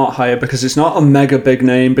 Smart hire, because it's not a mega big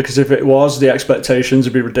name, because if it was, the expectations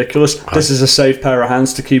would be ridiculous. This is a safe pair of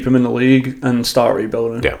hands to keep him in the league and start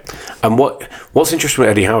rebuilding. Yeah. And what's interesting with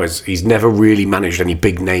Eddie Howe is he's never really managed any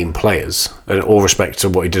big name players, in all respect to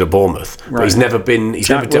what he did at Bournemouth. Right. But he's never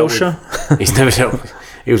dealt with.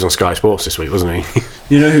 He was on Sky Sports this week, wasn't he?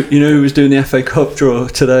 You know who was doing the FA Cup draw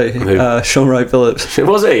today? Sean Wright Phillips.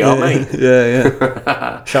 Was he? Oh, mate.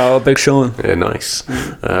 Yeah. Shout out, Big Sean. Yeah, nice.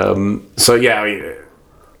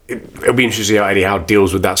 It'll be interesting how Eddie Howe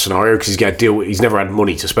deals with that scenario, because he's never had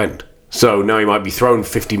money to spend. So now he might be thrown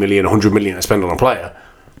 50 million, 100 million to spend on a player.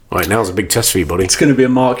 Right, now's a big test for you, buddy. It's going to be a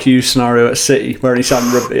Mark Hughes scenario at City, where he signed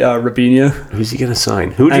Robinho. Who's he going to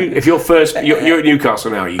sign? If you're at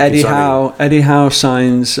Newcastle now, Eddie Howe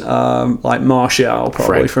signs like Martial,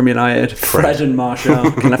 probably, from United. Fred and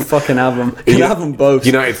Martial. Can I fucking have them? Can I have them both?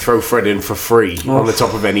 United throw Fred in for free on the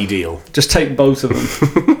top of any deal. Just take both of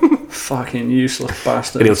them. Fucking useless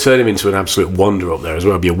bastard. And he'll turn him into an absolute wonder up there as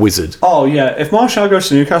well. He'll be a wizard. Oh, yeah. If Martial goes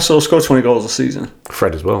to Newcastle, he'll score 20 goals a season.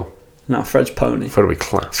 Fred as well. No, Fred's pony. Fred will be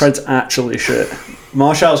class. Fred's actually shit.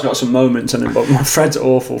 Martial's got some moments in him, but Fred's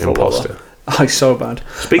awful footballer. Oh, he's so bad.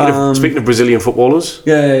 Speaking of Brazilian footballers.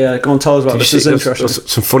 Yeah. Go on, tell us about this. This is interesting.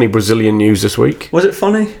 Some funny Brazilian news this week. Was it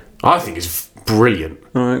funny? I think it's brilliant.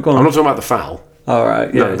 All right, go on. I'm not talking about the foul. All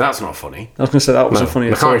right, yeah. No, that's not funny. I was going to say that wasn't funny.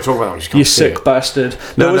 I can't really talk about that. You sick bastard.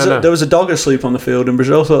 There was a dog asleep on the field in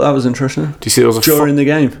Brazil. I thought that was interesting. Do you see there was during the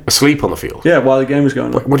game? Asleep on the field? Yeah, while the game was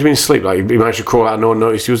going on. What do you mean asleep? Like he managed to crawl out and no one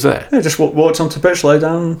noticed he was there? Yeah, just walked onto the pitch, lay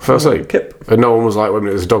down. Fell asleep? Kip. And no one was like, wait a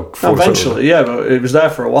minute, there's a dog falling asleep. Eventually, yeah, but it was there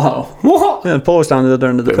for a while. What? Yeah, the paw was down the other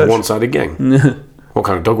end of the pitch. A one-sided game? Yeah. What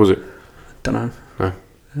kind of dog was it? Don't know. No.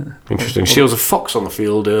 Yeah. Interesting. See, there was a fox on the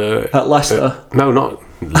field. At Leicester? No, not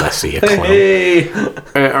Leicester, you clown.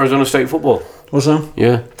 Arizona State football. Was there?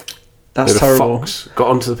 Yeah. That's terrible. Fox got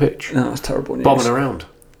onto the pitch. No, that's terrible news. Bombing around.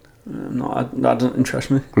 No, that doesn't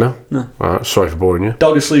interest me. No? No. All right, sorry for boring you.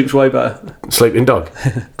 Dog asleep's way better. Sleeping dog.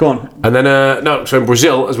 Go on. And then, so in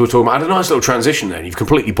Brazil, as we were talking about, I had a nice little transition there, and you've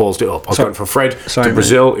completely ballsed it up. I was going from Fred to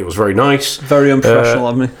Brazil. It was very nice. Very unprofessional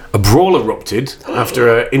of me. A brawl erupted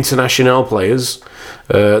after Internacional players.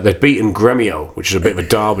 They'd beaten Grêmio, which is a bit of a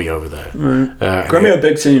derby over there. Grêmio,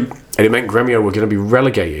 big team. And it meant Grêmio were going to be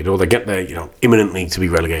relegated, or they get there, imminently to be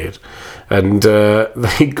relegated. And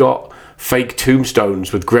they got fake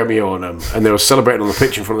tombstones with Grêmio on them, and they were celebrating on the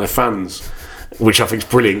pitch in front of their fans, which I think is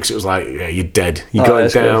brilliant, because it was like, yeah, you're dead. You're going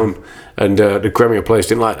down. Good. And the Grêmio players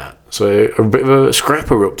didn't like that. So a bit of a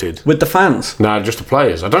scrap erupted. With the fans? Nah, just the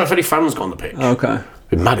players. I don't know if any fans got on the pitch. Okay. It'd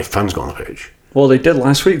be mad if fans got on the pitch. Well, they did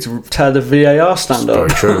last week to tear the VAR stand up. Very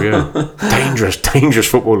true, yeah. dangerous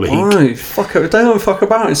football league. Right, fuck it. They don't fuck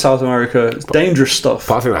about in South America. It's dangerous stuff.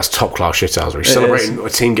 But I think that's top class shithousery. Celebrating a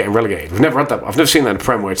team getting relegated. We've never had that. I've never seen that in the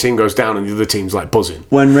Prem where a team goes down and the other team's like buzzing.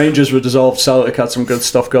 When Rangers were dissolved, Celtic had some good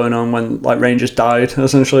stuff going on. When like Rangers died,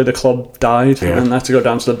 essentially the club died, and they had to go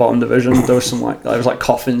down to the bottom division. There was some there was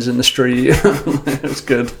coffins in the street. It was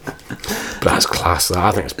good. But that's class.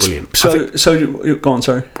 I think it's brilliant. So go on.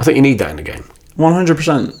 Sorry. I think you need that in the game.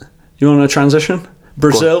 100%. You want a transition?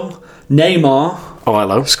 Brazil, Neymar. Oh,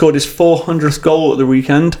 hello. Scored his 400th goal at the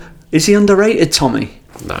weekend. Is he underrated, Tommy?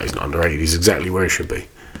 No, he's not underrated. He's exactly where he should be.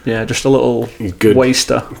 Yeah, just a little good,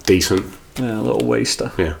 waster. Decent. Yeah, a little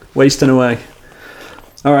waster. Yeah. Wasting away.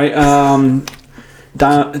 All right.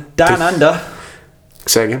 Down under.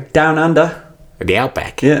 Say again? Down under. At the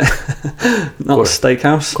Outback. Yeah. Not a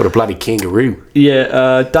steakhouse. Got a bloody kangaroo.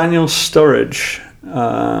 Yeah, Daniel Sturridge.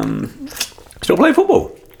 Still playing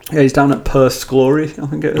football? Yeah, he's down at Perth's Glory, I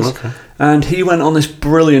think it is. Okay. And he went on this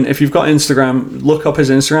brilliant, if you've got Instagram, look up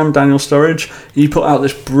his Instagram, Daniel Sturridge. He put out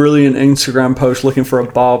this brilliant Instagram post looking for a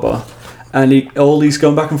barber. And he's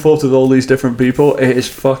going back and forth with all these different people. It is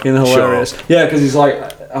fucking hilarious. Sure. Yeah, because he's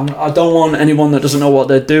like, I don't want anyone that doesn't know what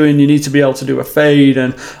they're doing. You need to be able to do a fade,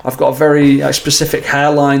 and I've got a very specific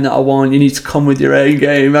hairline that I want. You need to come with your A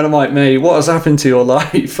game. And I'm like, mate, what has happened to your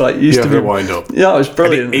life? Like, you used to be wind up. Yeah, it was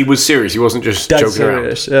brilliant. He was serious. He wasn't just dead joking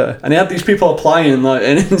serious, around. Yeah. And he had these people applying like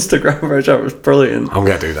an Instagram for a job. It was brilliant. I'm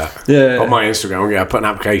gonna do that. Yeah. On my Instagram, I'm gonna put an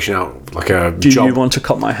application out, like a do job. You want to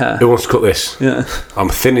cut my hair? Who wants to cut this? Yeah. I'm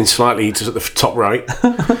thinning slightly to the top right,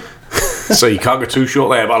 so you can't go too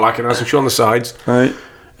short there. But I like it nice and short on the sides. Right.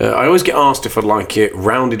 I always get asked if I'd like it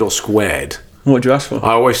rounded or squared. What do you ask for?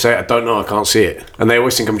 I always say I don't know, I can't see it, and they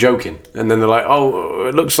always think I'm joking. And then they're like, "Oh,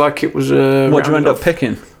 it looks like it was." What do you end up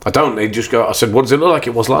picking? I don't. They just go. I said, "What does it look like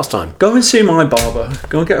it was last time?" Go and see my barber.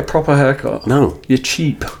 Go and get a proper haircut. No, you're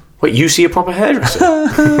cheap. Wait, you see a proper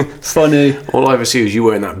hairdresser? Funny. All I ever see is you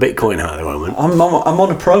wearing that Bitcoin hat at the moment. I'm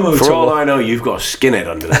on a promo For tour. all I know, you've got a skinhead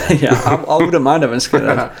under there. Yeah, I wouldn't mind having a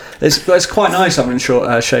skinhead. It's quite nice having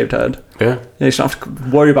short shaved head. Yeah. You don't have to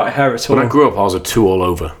worry about hair at all. When I grew up, I was a two all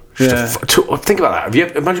over. Yeah. Think about that. Have you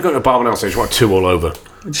imagine going to a barber now and saying you want two all over?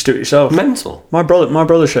 Just do it yourself. Mental. My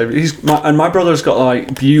brother shaved. My brother's got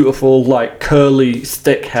like beautiful, like curly,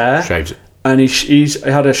 thick hair. Shaves it. And he's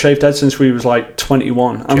had a shaved head since we was like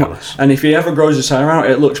 21. And if he ever grows his hair out,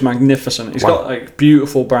 it looks magnificent. He's got like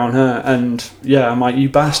beautiful brown hair, and yeah, I'm like, you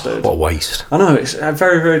bastard. What a waste. I know, it's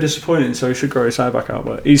very, very disappointing. So he should grow his hair back out.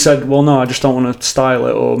 But he said, well, no, I just don't want to style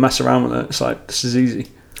it or mess around with it. It's like, this is easy.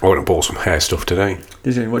 I went and bought some hair stuff today.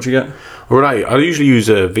 Did you? What'd you get? Right, I usually use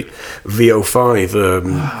a VO5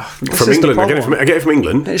 from England. I get it from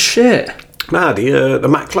England. It's shit. Nah, the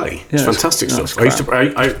matte clay. It's fantastic stuff. I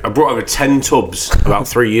brought over 10 tubs about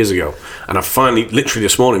 3 years ago, and I finally, literally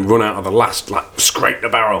this morning, run out of the last, scrape the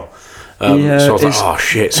barrel. So I was like, oh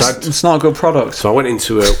shit. So it's not a good product. So I went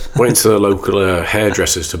into the local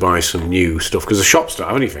hairdressers to buy some new stuff, because the shops don't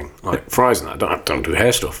have anything, like fries and that. I don't do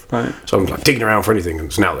hair stuff. Right. So I'm like digging around for anything, and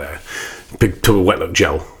it's now there. Big tub of wet look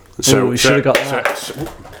gel. So we should have got that.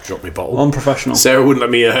 Dropped me bottle. Unprofessional. Sarah wouldn't let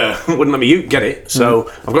me get it.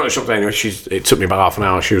 So I've got it shopped anyway. It took me about half an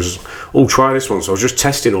hour. She was, try this one. So I was just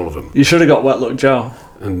testing all of them. You should have got wet look gel.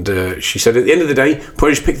 And she said, at the end of the day,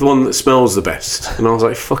 probably just pick the one that smells the best. And I was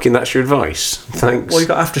like, fucking, that's your advice. Thanks. Well, you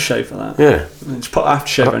got aftershave for that. Yeah. Just put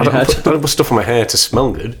aftershave on your head. I don't put stuff on my hair to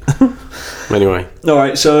smell good. Anyway. All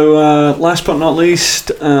right, so last but not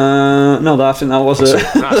least, no, I think that was it.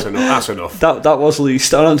 That's enough. That was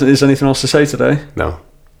least. I don't think there's anything else to say today. No.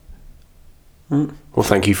 Well,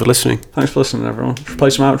 thank you for listening. Thanks for listening, everyone. Should play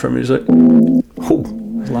some outro music. Oh,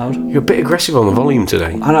 it's loud. You're a bit aggressive on the volume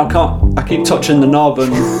today. And I keep touching the knob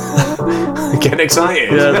and get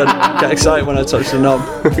excited. Yeah, then get excited when I touch the knob.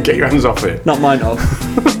 Get your hands off it. Not my knob.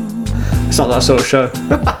 It's not that sort of show.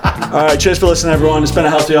 Alright, cheers for listening, everyone. It's been a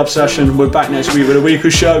Healthy Obsession. We're back next week with a weekly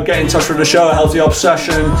show. Get in touch with the show at Healthy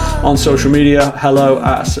Obsession on social media. Hello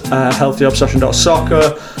at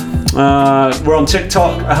healthyobsession.soccer. We're on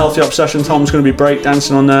TikTok at Healthy Obsession. Tom's going to be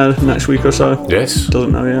breakdancing on there next week or so. Yes.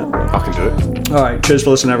 Doesn't know yet. I can do it. Alright, cheers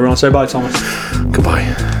for listening, everyone. Say bye, Thomas.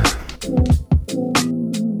 Goodbye.